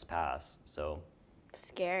on in his past, so.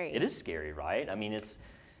 Scary. It is scary, right? I mean, it's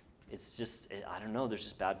just, I don't know. There's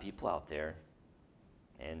just bad people out there,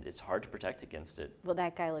 and it's hard to protect against it. Well,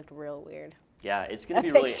 that guy looked real weird. Yeah, it's going to be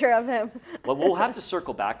A really. picture of him. Well, we'll have to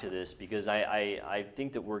circle back to this because I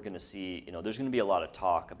think that we're going to see, there's going to be a lot of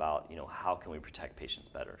talk about, how can we protect patients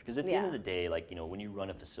better? Because at the end of the day, like, when you run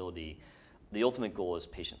a facility, the ultimate goal is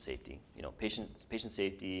patient safety. Patient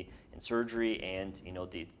safety in surgery and,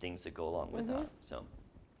 the things that go along with that. So,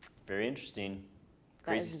 very interesting.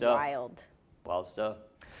 Crazy stuff. Wild stuff.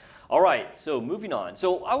 All right, so moving on.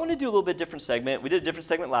 So I want to do a little bit different segment. We did a different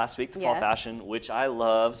segment last week, the fall fashion, which I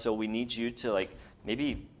love. So we need you to like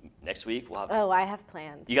maybe next week we'll have. Oh, I have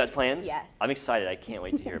plans. You guys plans? Yes. I'm excited. I can't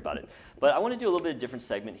wait to hear about it. But I want to do a little bit of different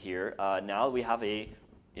segment here. Now that we have a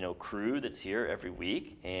crew that's here every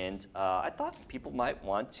week, and I thought people might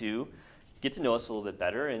want to get to know us a little bit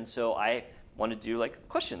better, and so I want to do like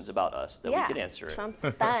questions about us that we could answer. Sounds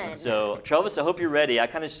fun. So Travis, I hope you're ready. I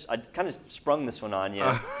kind of sprung this one on you.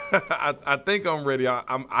 I think I'm ready. I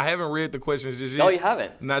haven't read the questions just yet. No, you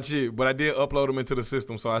haven't. Not yet, but I did upload them into the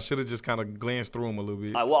system, so I should have just kind of glanced through them a little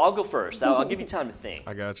bit. All right, well, I'll go first. I'll give you time to think.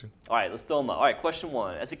 I got you. All right, let's throw them up. All right, question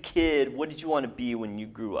one. As a kid, what did you want to be when you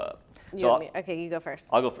grew up? Okay, you go first.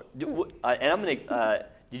 I'll go first. And I'm gonna.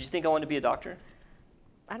 Did you think I wanted to be a doctor?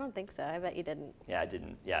 I don't think so. I bet you didn't. Yeah, I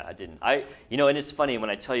didn't. And it's funny when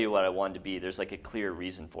I tell you what I wanted to be, there's like a clear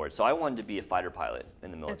reason for it. So I wanted to be a fighter pilot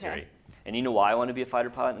in the military. Okay. And you know why I wanted to be a fighter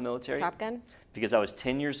pilot in the military? Top Gun? Because I was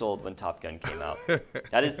 10 years old when Top Gun came out.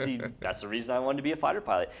 That's the reason I wanted to be a fighter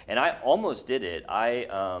pilot. And I almost did it.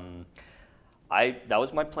 That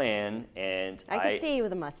was my plan, and I could see you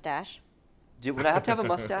with a mustache. Would I have to have a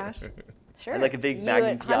mustache? Sure. And like a big You Magnum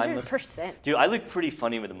would PI mustache. 100%. Dude, I look pretty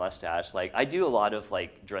funny with a mustache. Like I do a lot of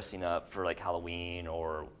like dressing up for like Halloween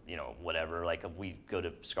or whatever. Like we go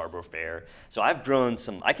to Scarborough Fair, so I've grown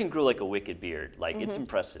some. I can grow like a wicked beard. Like it's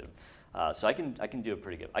impressive. So I can do it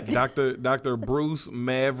pretty good. Dr. Bruce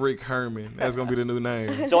Maverick Herman. That's gonna be the new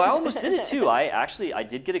name. So I almost did it too. I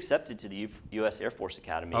did get accepted to the U.S. Air Force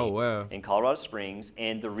Academy. Oh, wow. In Colorado Springs,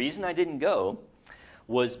 and the reason I didn't go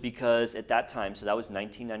was because at that time, so that was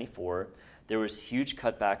 1994, there was huge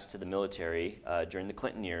cutbacks to the military during the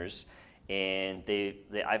Clinton years, and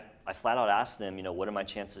I flat out asked them, what are my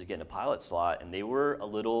chances of getting a pilot slot, and they were a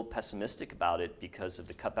little pessimistic about it because of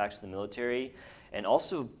the cutbacks to the military, and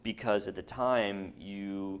also because at the time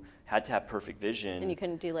you had to have perfect vision. And you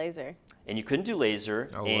couldn't do laser.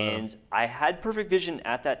 Oh, wow. And I had perfect vision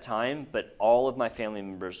at that time, but all of my family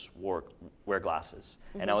members wear glasses.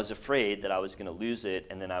 And I was afraid that I was going to lose it,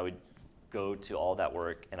 and then I would go to all that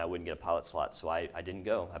work and I wouldn't get a pilot slot. So I didn't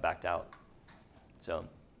go. I backed out. So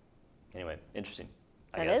anyway, interesting.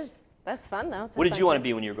 That's fun though. What did you want to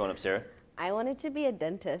be when you were growing up, Sarah? I wanted to be a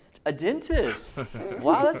dentist. A dentist.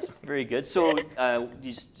 Wow, that's very good. So you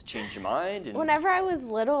just changed your mind? And Whenever I was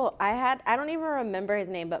little, I don't even remember his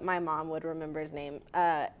name, but my mom would remember his name.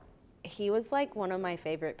 He was like one of my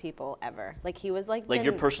favorite people ever. Like he was like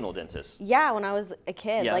your personal dentist? Yeah, when I was a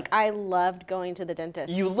kid. Yeah. Like I loved going to the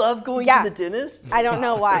dentist. You love going to the dentist? I don't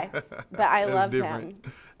know why, but I loved different.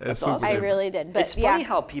 him. That's awesome. I really did. But It's funny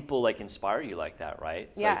how people like inspire you like that, right?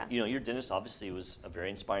 It's Yeah. like, your dentist obviously was a very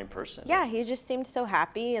inspiring person. Yeah, he just seemed so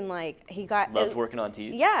happy and like he got Loved working on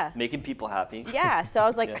teeth. Yeah. Making people happy. Yeah, so I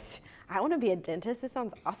was like, Yeah. I want to be a dentist. This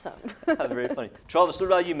sounds awesome. Very funny. Travis, what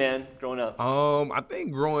about you, man, growing up? I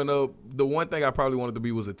think growing up, the one thing I probably wanted to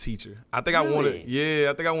be was a teacher. I think I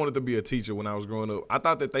wanted to be a teacher when I was growing up. I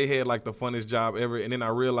thought that they had like the funnest job ever, and then I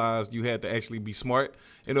realized you had to actually be smart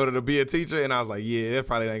in order to be a teacher, and I was like, yeah, that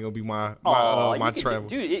probably ain't gonna be my travel.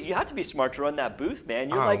 Dude, you have to be smart to run that booth, man.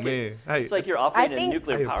 You're man. It's like you're operating a think-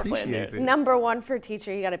 nuclear power plant there. appreciate that. Number one for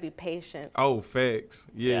teacher, you got to be patient. Oh, facts.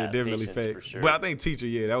 Yeah, definitely patience for facts. sure. But I think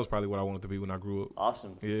teacher, that was probably what I wanted to be when I grew up.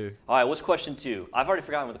 Awesome. Yeah. All right, what's question 2? I've already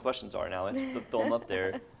forgotten what the questions are now. I have to throw them up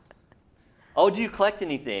there. Oh, do you collect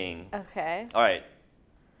anything? Okay. All right.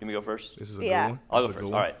 You want me to go first? This is a Yeah. good one. I'll This go is a first. good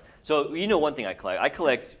All one. right. So one thing I collect. I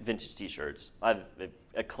collect vintage T-shirts. I have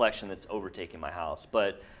a collection that's overtaken my house.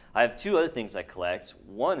 But I have 2 other things I collect.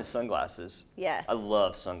 One is sunglasses. Yes. I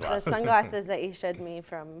love The sunglasses. sunglasses that you showed me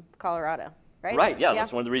from Colorado, right? Right, yeah,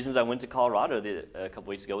 that's one of the reasons I went to Colorado a couple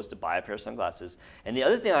weeks ago was to buy a pair of sunglasses. And the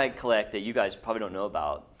other thing I collect that you guys probably don't know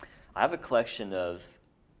about, I have a collection of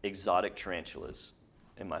exotic tarantulas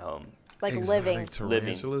in my home. Like Exotic living.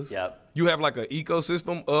 tarantulas. Yeah. You have like an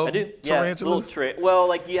ecosystem of I do. tarantulas? Yeah, well,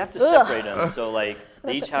 like you have to separate them. So like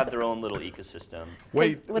they each have their own little ecosystem.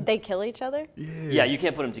 Wait, Would they kill each other? Yeah, you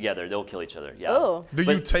can't put them together. They'll kill each other. Yeah. Oh. Do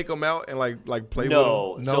you take them out and like play with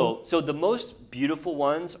them? No. So the most beautiful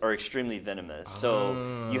ones are extremely venomous.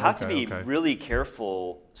 So you have to be really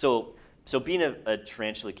careful. So being a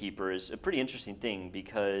tarantula keeper is a pretty interesting thing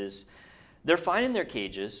because they're fine in their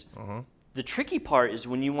cages. The tricky part is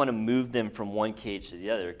when you want to move them from one cage to the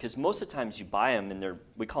other, because most of the times you buy them and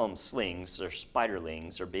we call them slings, they're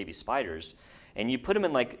spiderlings or baby spiders, and you put them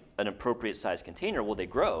in like an appropriate size container, well, they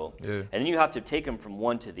grow. Yeah. And then you have to take them from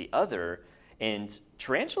one to the other, and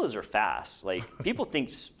tarantulas are fast. Like people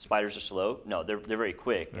think spiders are slow. No, they're very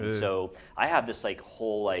quick. And so I have this like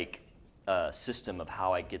whole like system of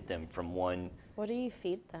how I get them from one. What do you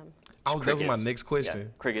feed them? Oh, that was my Crickets. next question. Yeah,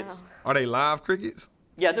 crickets. Are they live crickets?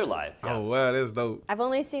 Yeah, they're live. Yeah. Oh, wow, that's dope. I've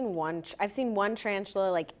only seen one. I've seen one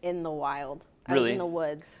tarantula like in the wild. I was Really? in the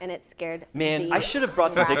woods, and it scared Man, the I should have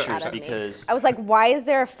brought some crap pictures out of me. because I was like, why is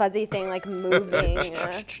there a fuzzy thing like moving?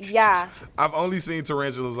 Yeah. I've only seen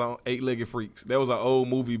tarantulas on 8-Legged Freaks. That was an old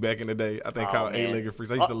movie back in the day, I think, called man. 8-Legged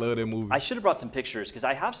Freaks. I used to love that movie. I should have brought some pictures because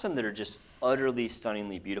I have some that are just utterly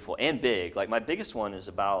stunningly beautiful and big. Like my biggest one is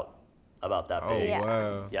about that Oh, big. Yeah.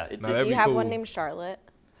 wow. Yeah, Nah, Do that'd you be have cool. one named Charlotte?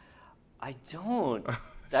 I don't.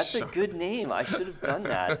 That's a good name. I should have done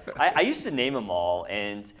that. I used to name them all,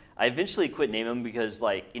 and I eventually quit naming them because,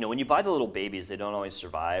 like, when you buy the little babies, they don't always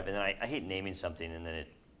survive, and then I hate naming something and then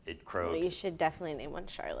it croaks. Well, you should definitely name one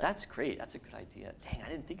Charlotte. That's great. That's a good idea. Dang, I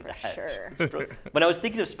didn't think of that. sure. That's brilliant. When I was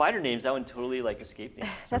thinking of spider names, that one totally like escaped me.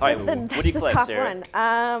 That's All right, the, what that's do you the collect, top Sarah?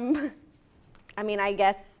 one. I mean, I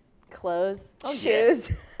guess clothes, Oh, yeah.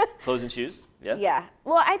 shoes. Clothes and shoes? Yeah. Yeah.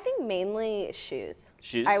 Well, I think mainly shoes.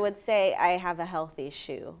 Shoes? I would say I have a healthy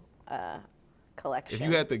shoe collection. If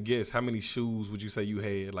you had to guess, how many shoes would you say you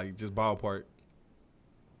had? Like, just ballpark.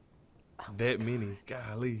 That many,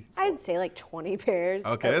 golly. I'd say like 20 pairs.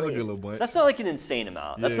 Okay, at that's a least. good little bunch. That's not like an insane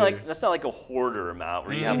amount. That's Yeah. not like a hoarder amount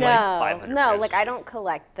where you have No, like 500 no, pairs. like I don't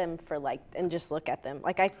collect them for like and just look at them.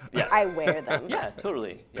 Like I wear them. Yeah,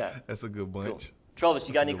 totally. Yeah. That's a good bunch. Cool. Travis,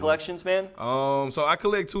 you got any collections, man? So I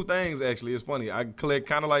collect two things actually. It's funny. I collect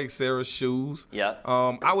kind of like Sarah's shoes. Yeah.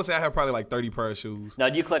 I would say I have probably like 30 pair of shoes. Now,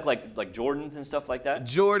 do you collect like Jordans and stuff like that?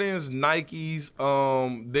 Jordans,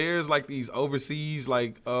 Nikes. There's like these overseas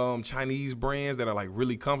like Chinese brands that are like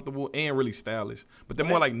really comfortable and really stylish, but they're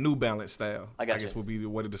more like New Balance style. I got guess you. would be the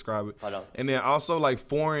way to describe it. Right on. And then also like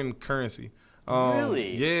foreign currency.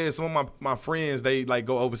 Really? Yeah, some of my friends, they like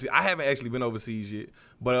go overseas. I haven't actually been overseas yet,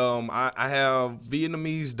 but I have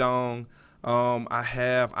Vietnamese dong, I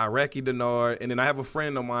have Iraqi dinar, and then I have a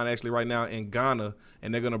friend of mine actually right now in Ghana,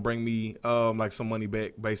 and they're gonna bring me like some money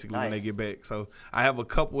back basically when they Nice. get back. So I have a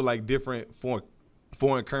couple like different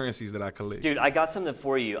foreign currencies that I collect. Dude, I got something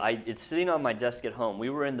for you. It's sitting on my desk at home. We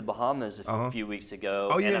were in the Bahamas a few weeks ago.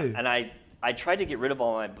 Oh, yeah. And I tried to get rid of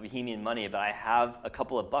all my Bohemian money, but I have a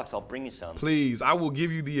couple of bucks. I'll bring you some. Please, I will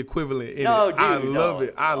give you the equivalent. No, it. dude, I love no.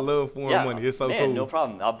 it. I love foreign money. It's so man, cool. no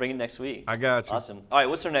problem. I'll bring it next week. I got you. Awesome. All right,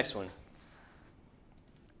 what's our next one?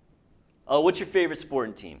 Oh, what's your favorite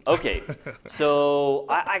sporting team? Okay, so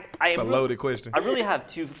It's a loaded question. I really have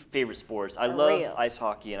two favorite sports. I love ice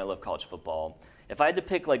hockey and I love college football. If I had to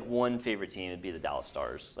pick like one favorite team, it'd be the Dallas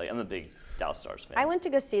Stars. Like I'm a big Dallas Stars fan. I went to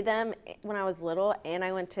go see them when I was little, and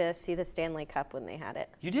I went to see the Stanley Cup when they had it.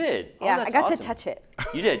 You did? Oh, Yeah, that's I got awesome. to touch it.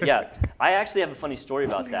 You did, yeah. I actually have a funny story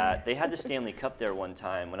about that. They had the Stanley Cup there one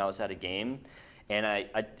time when I was at a game, and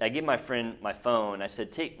I gave my friend my phone. I said,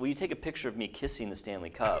 will you take a picture of me kissing the Stanley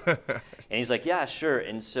Cup? And he's like, yeah, sure.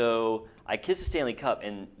 And so I kissed the Stanley Cup,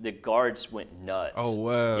 and the guards went nuts. Oh,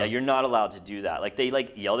 wow. Yeah, you're not allowed to do that. Like, they,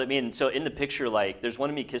 like, yelled at me. And so in the picture, like, there's one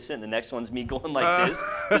of me kissing, and the next one's me going like this,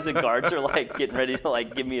 because the guards are, like, getting ready to,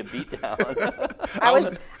 like, give me a beat down. I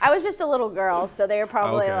was just a little girl, so they were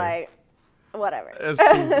probably Okay. like, whatever. That's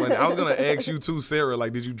too funny. I was gonna ask you too, Sarah.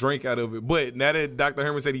 Like, did you drink out of it? But now that Dr.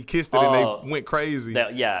 Herman said he kissed it and they went crazy. Yeah.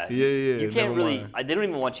 Yeah. You can't never really. mind. They don't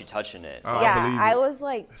even want you touching it. I Yeah, believe I it. was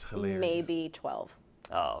like That's hilarious. maybe 12.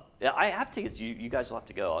 Oh, yeah. I have tickets. You guys will have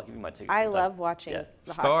to go. I'll give you my tickets. I sometime. love watching Yeah.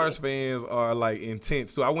 the Stars hockey. fans are like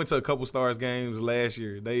intense. So I went to a couple Stars games last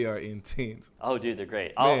year. They are intense. Oh, dude, they're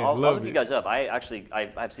great. Man, I'll love look you it. guys up. I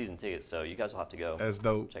have season tickets, so you guys will have to go. That's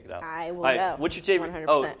dope. Check it out. I will All right, go. what's your favorite? 100%.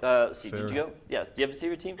 Oh, let's see. Did Sarah. you go? Yeah. Do you have a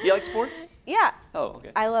favorite team? Do you like sports? Yeah. Oh,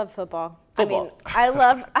 okay. I love football. Football. I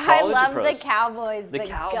mean, I College or love pros? the Cowboys. The but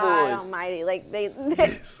God Cowboys. Almighty, like they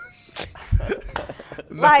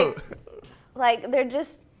No. like they're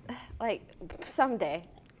just like someday.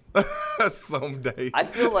 Someday. I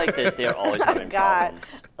feel like that they're always having God,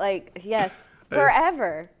 problems. like yes,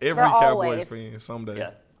 forever. Every for Cowboys always. fan someday.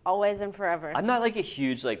 Yeah. Always and forever. I'm not like a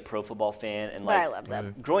huge like pro football fan, and but like I love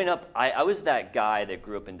them. growing up, I was that guy that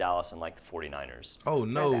grew up in Dallas and liked the 49ers. Oh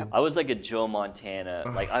no. I was like a Joe Montana.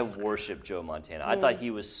 Like I worshiped Joe Montana. I thought he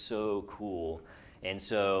was so cool. And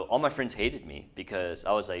so all my friends hated me because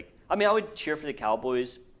I was like, I mean, I would cheer for the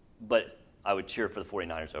Cowboys, but I would cheer for the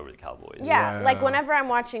 49ers over the Cowboys. Yeah, like Wow. whenever I'm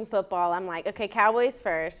watching football, I'm like, okay, Cowboys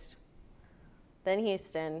first, then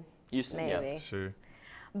Houston, Houston, maybe. yeah. Sure.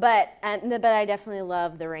 But I definitely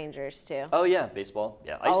love the Rangers too. Oh yeah, baseball.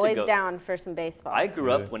 Yeah, I used Always to go. down for some baseball. I grew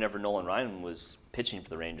Yeah. up whenever Nolan Ryan was pitching for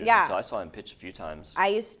the Rangers. Yeah. And so I saw him pitch a few times. I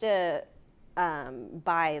used to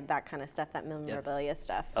buy that kind of stuff, that memorabilia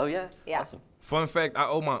stuff. Oh yeah. Yeah. Awesome. Fun fact, I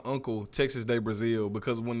owe my uncle Texas Day Brazil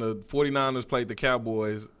because when the 49ers played the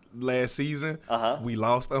Cowboys last season, we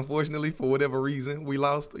lost, unfortunately, for whatever reason. We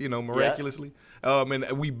lost, miraculously.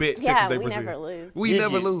 And we bet Texas Day we Brazil. never lose. We Did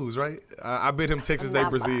never you? lose, right? I bet him Texas Day Not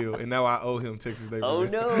Brazil, and now I owe him Texas Day Oh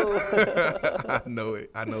Brazil. no.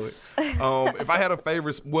 I know it. If I had a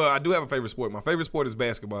favorite, I do have a favorite sport. My favorite sport is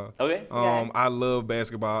basketball. Okay. I love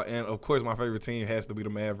basketball, and of course, my favorite team has to be the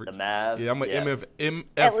Mavericks. The Mavs, Yeah, I'm a yeah.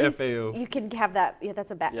 At least MFFL. you can have that. Yeah,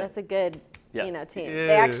 that's a good, Yeah. team. Yeah.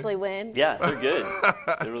 They actually win. Yeah, they're good.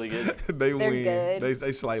 They're really good. They win. good.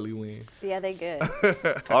 They slightly win. Yeah, they good.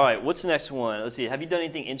 All right, what's the next one? Let's see. Have you done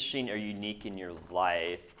anything interesting or unique in your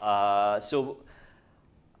life?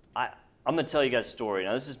 I'm gonna tell you guys a story.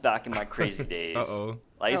 Now this is back in my crazy days. Uh-oh.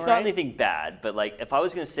 Like it's All not right. anything bad, but like if I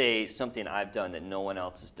was gonna say something I've done that no one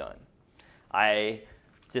else has done, I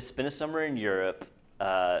just spent a summer in Europe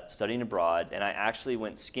studying abroad, and I actually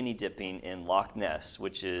went skinny dipping in Loch Ness,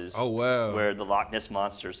 which is Oh, wow. where the Loch Ness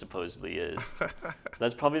monster supposedly is. So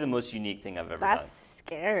that's probably the most unique thing I've ever done. That's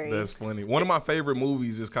scary. That's funny. One of my favorite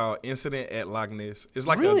movies is called Incident at Loch Ness. It's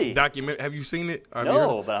like Really? a document. Have you seen it? Have you No, heard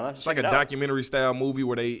of it? but I'm gonna have to It's check like it a out. documentary style movie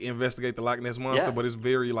where they investigate the Loch Ness monster, Yeah. but it's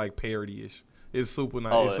very like parody-ish. It's super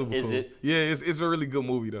nice. Oh, it's super is cool. it? Yeah, it's a really good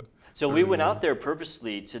movie though. So It's we really went good. out there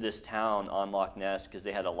purposely to this town on Loch Ness because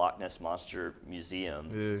they had a Loch Ness Monster Museum.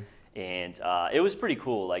 Yeah. And it was pretty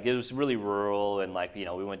cool. Like, it was really rural, and like, we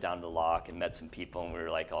went down to the loch and met some people, and we were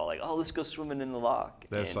like, all like, oh, let's go swimming in the loch.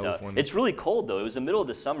 That's and, so funny. It's really cold though. It was the middle of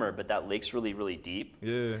the summer, but that lake's really, really deep.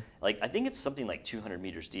 Yeah. Like, I think it's something like 200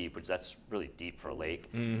 meters deep, which that's really deep for a lake.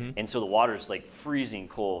 Mm-hmm. And so the water's like freezing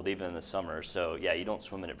cold even in the summer. So yeah, you don't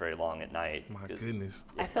swim in it very long at night. My 'cause- goodness.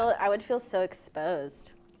 I would feel so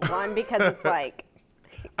exposed. One, because it's like,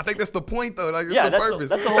 I think that's the point though. Like, it's Yeah, the that's purpose.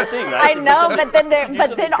 that's the whole thing, right? I To do know, something- but then to do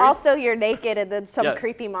something crazy. also you're naked, and then some Yeah.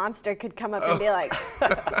 creepy monster could come up and be like,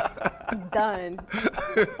 done.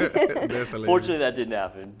 That's hilarious. Fortunately, that didn't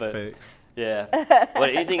happen. But Facts. yeah. What?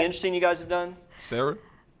 Anything interesting you guys have done? Sarah?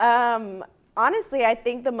 Honestly, I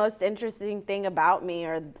think the most interesting thing about me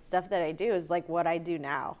or stuff that I do is like what I do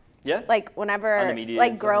now. Yeah. Like whenever, On the media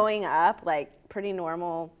like and stuff? growing up, like pretty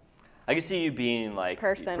normal. I can see you being like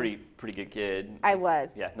Person. pretty good kid. I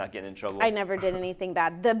was. Yeah, not getting in trouble. I never did anything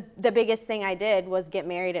bad. The biggest thing I did was get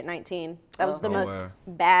married at 19. That was the Oh, most wow.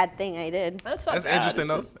 bad thing I did. That's not That's bad. interesting It's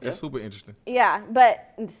though. just- That's super interesting. Yeah,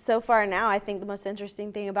 but so far now, I think the most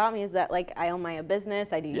interesting thing about me is that like I own my own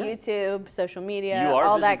business. I do Yeah. YouTube, social media, You are a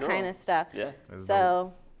all busy that girl. kind of stuff. Yeah. That's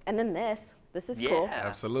So, and then this is cool. Yeah.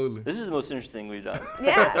 Absolutely. This is the most interesting we've done.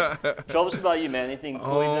 Yeah. Tell us about you, man. Anything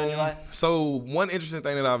cool you've done in your life? So one interesting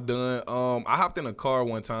thing that I've done, I hopped in a car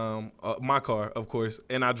one time, my car, of course,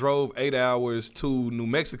 and I drove 8 hours to New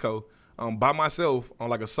Mexico by myself on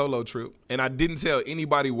like a solo trip, and I didn't tell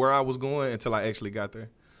anybody where I was going until I actually got there.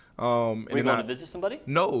 Were you then going to visit somebody?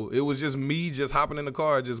 No, it was just me just hopping in the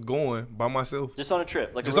car, just going by myself. Just on a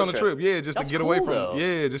trip, like Just a on road a trip, yeah, just That's to get away cool, from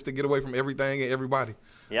though. just to get away from everything and everybody.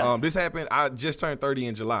 Yeah. This happened. I just turned 30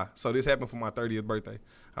 in July, so this happened for my 30th birthday.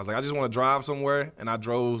 I was like, I just want to drive somewhere, and I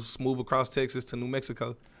drove smooth across Texas to New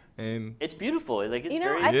Mexico, and It's beautiful. Like it's You know,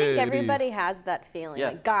 very. I Yeah, think it everybody is. has that feeling. Yeah.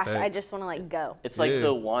 Like, gosh, I Facts. just want to like go. It's like Yeah.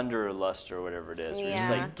 the wanderlust or whatever it is. Where you're just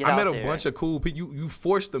Yeah. like get I out met a there. bunch of cool people. You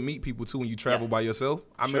forced to meet people too when you travel Yeah. by yourself.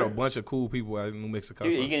 I met Sure. a bunch of cool people out in New Mexico.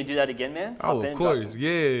 Dude, so- are you gonna do that again, man? Oh, Hop in of and drop course, some-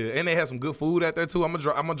 yeah. And they had some good food out there too. I'm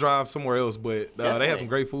gonna drive somewhere else, but they Definitely. had some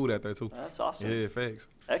great food out there too. That's awesome. Yeah, facts,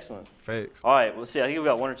 Excellent. facts. All right, we'll see. I think we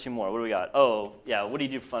got one or two more. What do we got? Oh, yeah. What do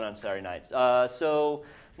you do for fun on Saturday nights? So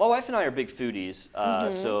my wife and I are big foodies.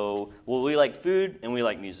 So well, we like food and we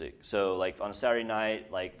like music. So like on a Saturday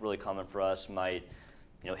night, like really common for us, might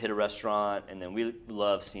hit a restaurant, and then we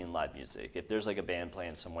love seeing live music. If there's like a band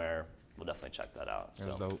playing somewhere, we'll definitely check that out.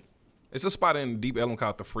 That's So. dope. It's a spot in Deep Ellum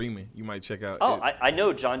called the Freeman. You might check out. Oh, it. I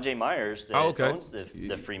know John J. Myers that Oh, okay. owns the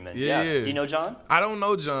Freeman. Yeah, yeah. Do you know John? I don't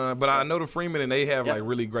know John, but I know the Freeman, and they have Yeah. like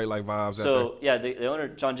really great like vibes out So yeah, the owner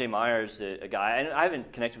John J. Myers, a guy. I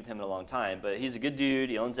haven't connected with him in a long time, but he's a good dude.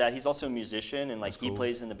 He owns that. He's also a musician, and like That's he cool.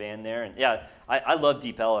 plays in the band there. And yeah, I love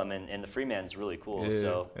Deep Ellum, and the Freeman's really cool. Yeah,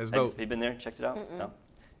 so that's have dope. you been there? Checked it out? No,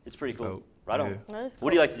 it's pretty cool. dope. Right Yeah. on. That is What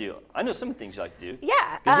do you cool. like to do? I know some of the things you like to do.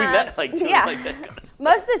 Yeah. Because we met like doing yeah. like that kind of stuff.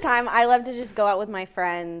 Most of the time, I love to just go out with my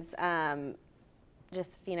friends,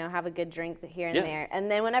 just have a good drink here and Yeah. there. And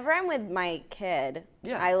then whenever I'm with my kid,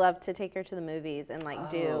 Yeah. I love to take her to the movies and like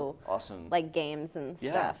do Oh, awesome. like games and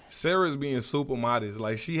Yeah. stuff. Sarah's being super modest.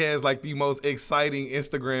 Like she has like the most exciting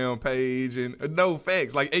Instagram page and no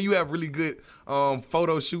facts. Like and you have really good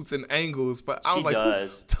photo shoots and angles. But I was She like,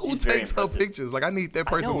 does. who She's very takes her impressive. pictures? Like I need that I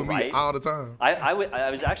person know, with right? me all the time. I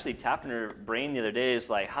was actually tapping her brain the other day. It's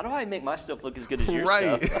like, how do I make my stuff look as good as your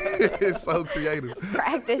Right. stuff? It's so creative.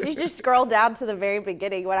 Practice. You just scroll down to the very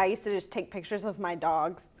beginning when I used to just take pictures of my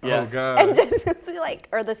dogs Yeah. Oh God. and just see like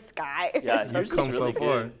or the sky. Yeah, So yours is Come really so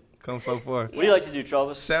far. good. Come so far. What do you like to do,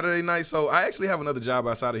 Travis? Saturday night. So I actually have another job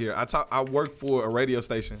outside of here. I work for a radio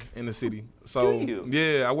station in the city. So Do you?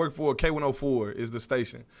 yeah, I work for K104 is the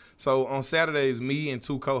station. So on Saturdays, me and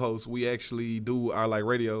two co-hosts, we actually do our like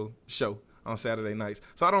radio show on Saturday nights.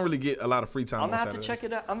 So I don't really get a lot of free time I'm on gonna have Saturdays. to check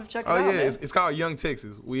it out. I'm gonna check it Oh out, yeah, man. it's called Young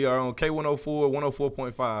Texas. We are on K104,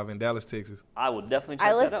 104.5 in Dallas, Texas. I will definitely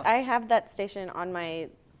check that out. I have that station on my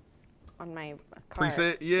car.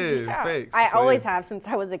 Preset, yeah, facts. I So, always yeah. have since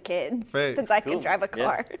I was a kid. Facts. Since I Cool. can drive a Yeah.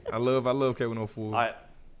 car. I love K104. All right,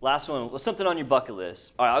 last one. What's something on your bucket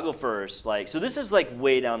list? All right, I'll go first. So this is like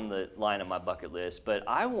way down the line of my bucket list, but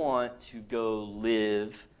I want to go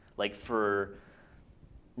live like for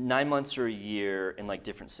 9 months or a year in like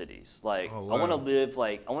different cities. Like Oh, I want to wow.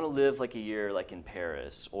 live like a year like in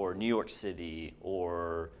Paris or New York City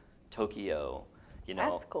or Tokyo. You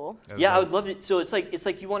know? That's cool. Yeah, I would love it. So it's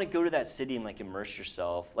like you want to go to that city and like immerse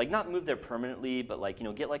yourself, like not move there permanently, but like, you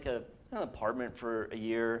know, get like an apartment for a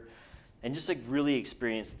year and just like really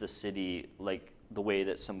experience the city like the way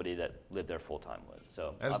that somebody that lived there full time would.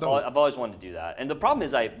 So I've always wanted to do that. And the problem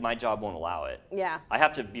is my job won't allow it. Yeah. I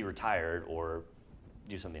have to be retired or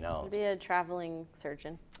do something else. Be a traveling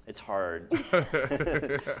surgeon. It's hard.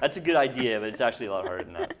 That's a good idea, but it's actually a lot harder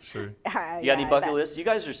than that. Sure. You got any bucket lists? You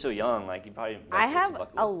guys are so young. Like you probably. I have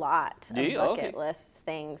a lot Do you? of bucket list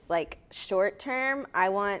things. Like short term, I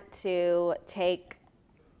want to take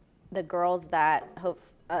the girls that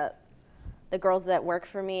work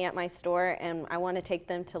for me at my store, and I want to take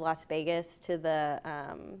them to Las Vegas to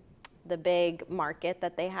the big market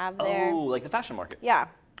that they have there. Oh, like the fashion market. Yeah.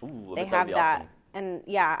 Ooh, they have that. Awesome. And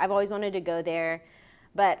yeah, I've always wanted to go there,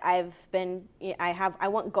 but I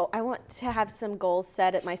want to have some goals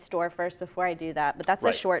set at my store first before I do that. But that's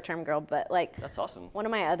a short-term goal. But like, that's awesome. One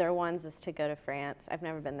of my other ones is to go to France. I've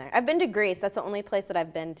never been there. I've been to Greece. That's the only place that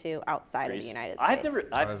I've been to outside of the United States.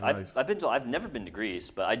 I've never been to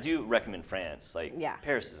Greece, but I do recommend France. Like,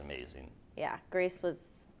 Paris is amazing. Yeah, Greece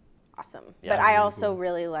was awesome. Yeah, but I also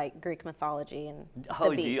really like Greek mythology and the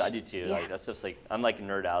beach. Do you? I do too. Yeah. Like that's just like I'm like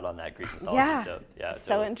nerd out on that Greek mythology stuff. Yeah, so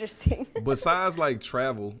totally. Interesting. Besides like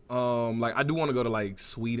travel, like I do want to go to like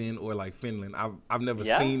Sweden or like Finland. I've never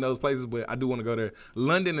seen those places, but I do want to go there.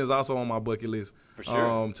 London is also on my bucket list for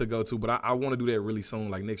sure to go to, but I want to do that really soon,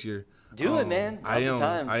 like next year. Do it, man. I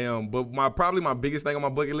am. But probably my biggest thing on my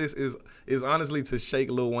bucket list is honestly to shake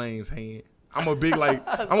Lil Wayne's hand. I'm a big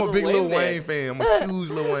Lil Wayne fan. I'm a huge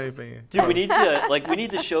Lil Wayne fan. Dude, we need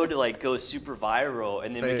the show to like go super viral,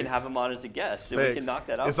 and then we can have him on as a guest, and we can knock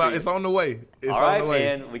that out. It's on the way. It's all right, on the way.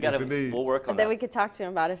 Man. We'll work on that. Then we could talk to him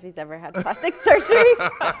about if he's ever had plastic surgery.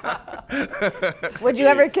 Would you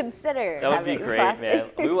ever consider? That would be great,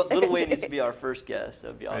 man. Lil Wayne needs to be our first guest. That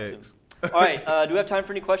would be awesome. All right, do we have time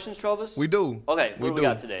for any questions, Travis? We do. Okay, what do we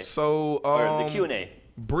got today? So or the Q&A.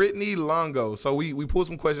 Brittany Longo. So we pulled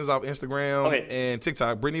some questions off Instagram and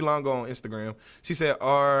TikTok. Brittany Longo on Instagram. She said,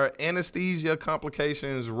 "Are anesthesia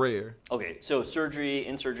complications rare?" Okay, so in surgery,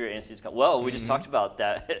 anesthesia. Well, we just talked about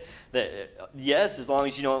that. Yes, as long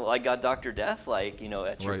as you don't like got Dr. Death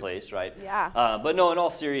at your place, right? Yeah. But no, in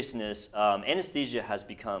all seriousness, anesthesia has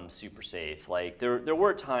become super safe. Like there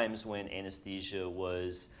were times when anesthesia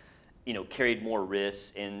was carried more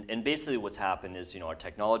risks, and basically what's happened is, our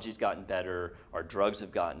technology's gotten better, our drugs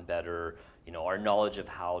have gotten better, our knowledge of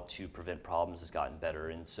how to prevent problems has gotten better.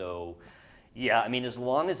 And so, yeah, I mean, as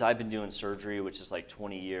long as I've been doing surgery, which is like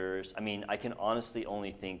 20 years, I mean, I can honestly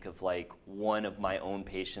only think of like one of my own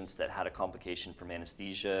patients that had a complication from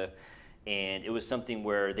anesthesia, and it was something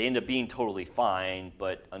where they ended up being totally fine,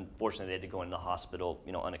 but unfortunately they had to go into the hospital,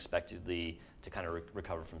 unexpectedly to kind of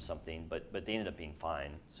recover from something, but they ended up being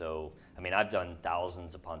fine. So, I mean, I've done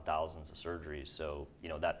thousands upon thousands of surgeries, so,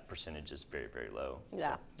 that percentage is very, very low.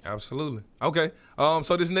 Yeah. So. Absolutely. Okay.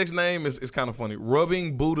 So this next name is kind of funny.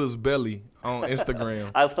 Rubbing Buddha's Belly on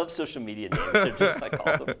Instagram. I love social media names. They're just like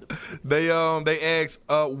all over the place. They ask,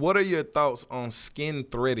 what are your thoughts on skin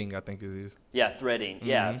threading, I think it is. Yeah, threading. Mm-hmm.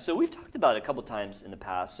 Yeah. So we've talked about it a couple times in the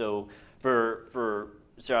past. So for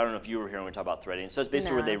Sarah, I don't know if you were here when we talked about threading. So it's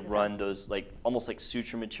basically where they run those almost like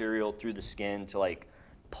suture material through the skin to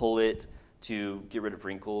pull it to get rid of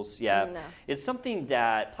wrinkles. Yeah. No. It's something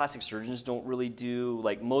that plastic surgeons don't really do.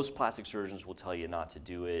 Like most plastic surgeons will tell you not to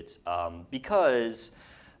do it because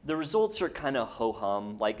the results are kind of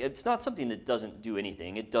ho-hum. Like it's not something that doesn't do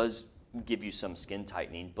anything. It does give you some skin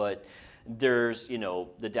tightening, but there's,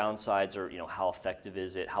 the downsides are, how effective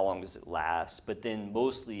is it? How long does it last? But then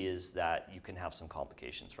mostly is that you can have some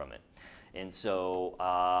complications from it. And so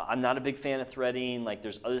I'm not a big fan of threading. Like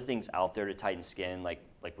there's other things out there to tighten skin, like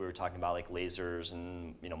we were talking about, like lasers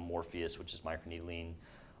and, Morpheus, which is microneedling.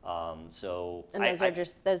 And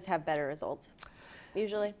those have better results.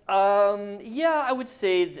 Usually? Yeah, I would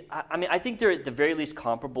say, I think they're at the very least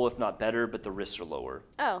comparable, if not better, but the risks are lower.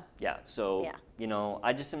 Oh. Yeah, so,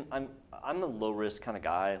 I'm a low risk kind of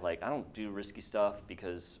guy. Like, I don't do risky stuff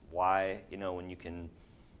because why, when you can,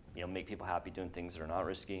 make people happy doing things that are not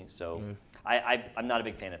risky. So I'm not a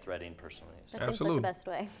big fan of threading personally. So. That seems like the best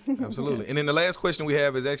way. Absolutely. And then the last question we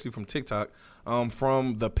have is actually from TikTok,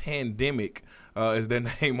 from The Pandemic is their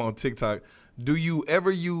name on TikTok. Do you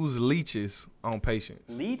ever use leeches on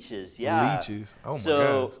patients? Leeches, yeah. Leeches. Oh my gosh.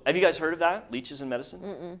 So, have you guys heard of that? Leeches in medicine?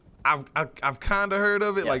 Mm-mm. I've kind of heard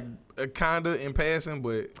of it, kind of in passing,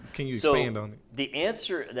 but can you expand on it? The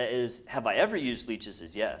answer that is, have I ever used leeches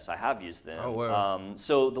is yes, I have used them. Oh, wow.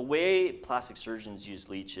 So the way plastic surgeons use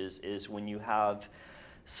leeches is when you have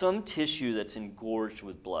some tissue that's engorged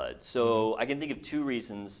with blood. So I can think of 2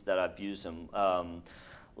 reasons that I've used them.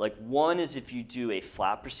 Like one is if you do a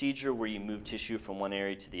flap procedure where you move tissue from one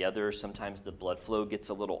area to the other, sometimes the blood flow gets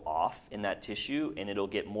a little off in that tissue and it'll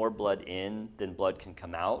get more blood in than blood can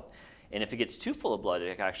come out. And if it gets too full of blood,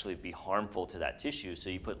 it can actually be harmful to that tissue. So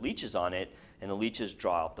you put leeches on it and the leeches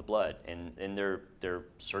draw out the blood. And they're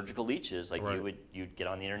surgical leeches. Like you'd get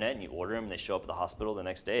on the internet and you order them and they show up at the hospital the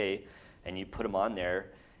next day and you put them on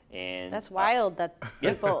there. And that's wild that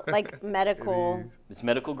people, like medical. It's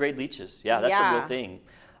medical grade leeches. Yeah, that's a real thing.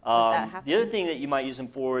 The other thing that you might use them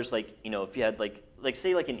for is like, if you had like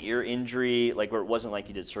say like an ear injury, like where it wasn't like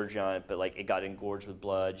you did surgery on it, but like it got engorged with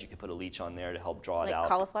blood, you could put a leech on there to help draw it out. Like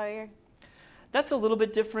cauliflower ear? That's a little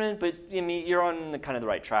bit different, but I mean, you're on kind of the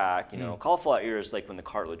right track. Cauliflower ear is like when the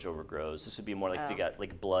cartilage overgrows. This would be more like if you got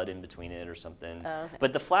like blood in between it or something. Oh, okay.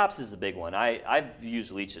 But the flaps is the big one. I've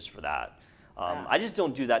used leeches for that. I just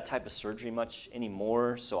don't do that type of surgery much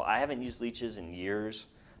anymore, so I haven't used leeches in years,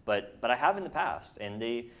 but I have in the past, and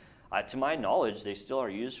they, to my knowledge, they still are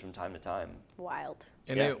used from time to time. Wild.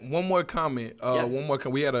 And then one more comment.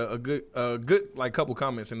 We had a good like couple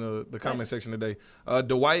comments in the comment section today.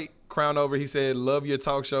 Dwight Crownover, he said, "Love your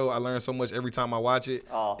talk show. I learn so much every time I watch it."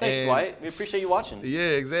 Oh, thanks, Dwight. We appreciate you watching.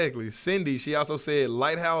 Yeah, exactly. Cindy, she also said,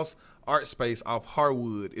 "Lighthouse Art Space off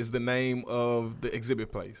Harwood is the name of the exhibit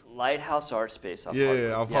place." Lighthouse Art Space off Harwood.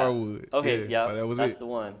 Yeah, off Harwood. Okay, yeah, so that's the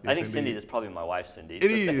one. Yes, I think Cindy, that's probably my wife, Cindy. It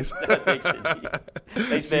is. Thanks, Cindy.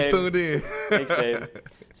 Thanks, babe. She's tuned in. Thanks, babe.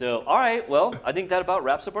 So, all right, well, I think that about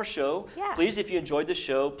wraps up our show. Yeah. Please, if you enjoyed the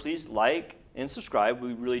show, please like and subscribe.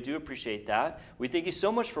 We really do appreciate that. We thank you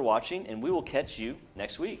so much for watching, and we will catch you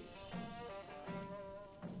next week.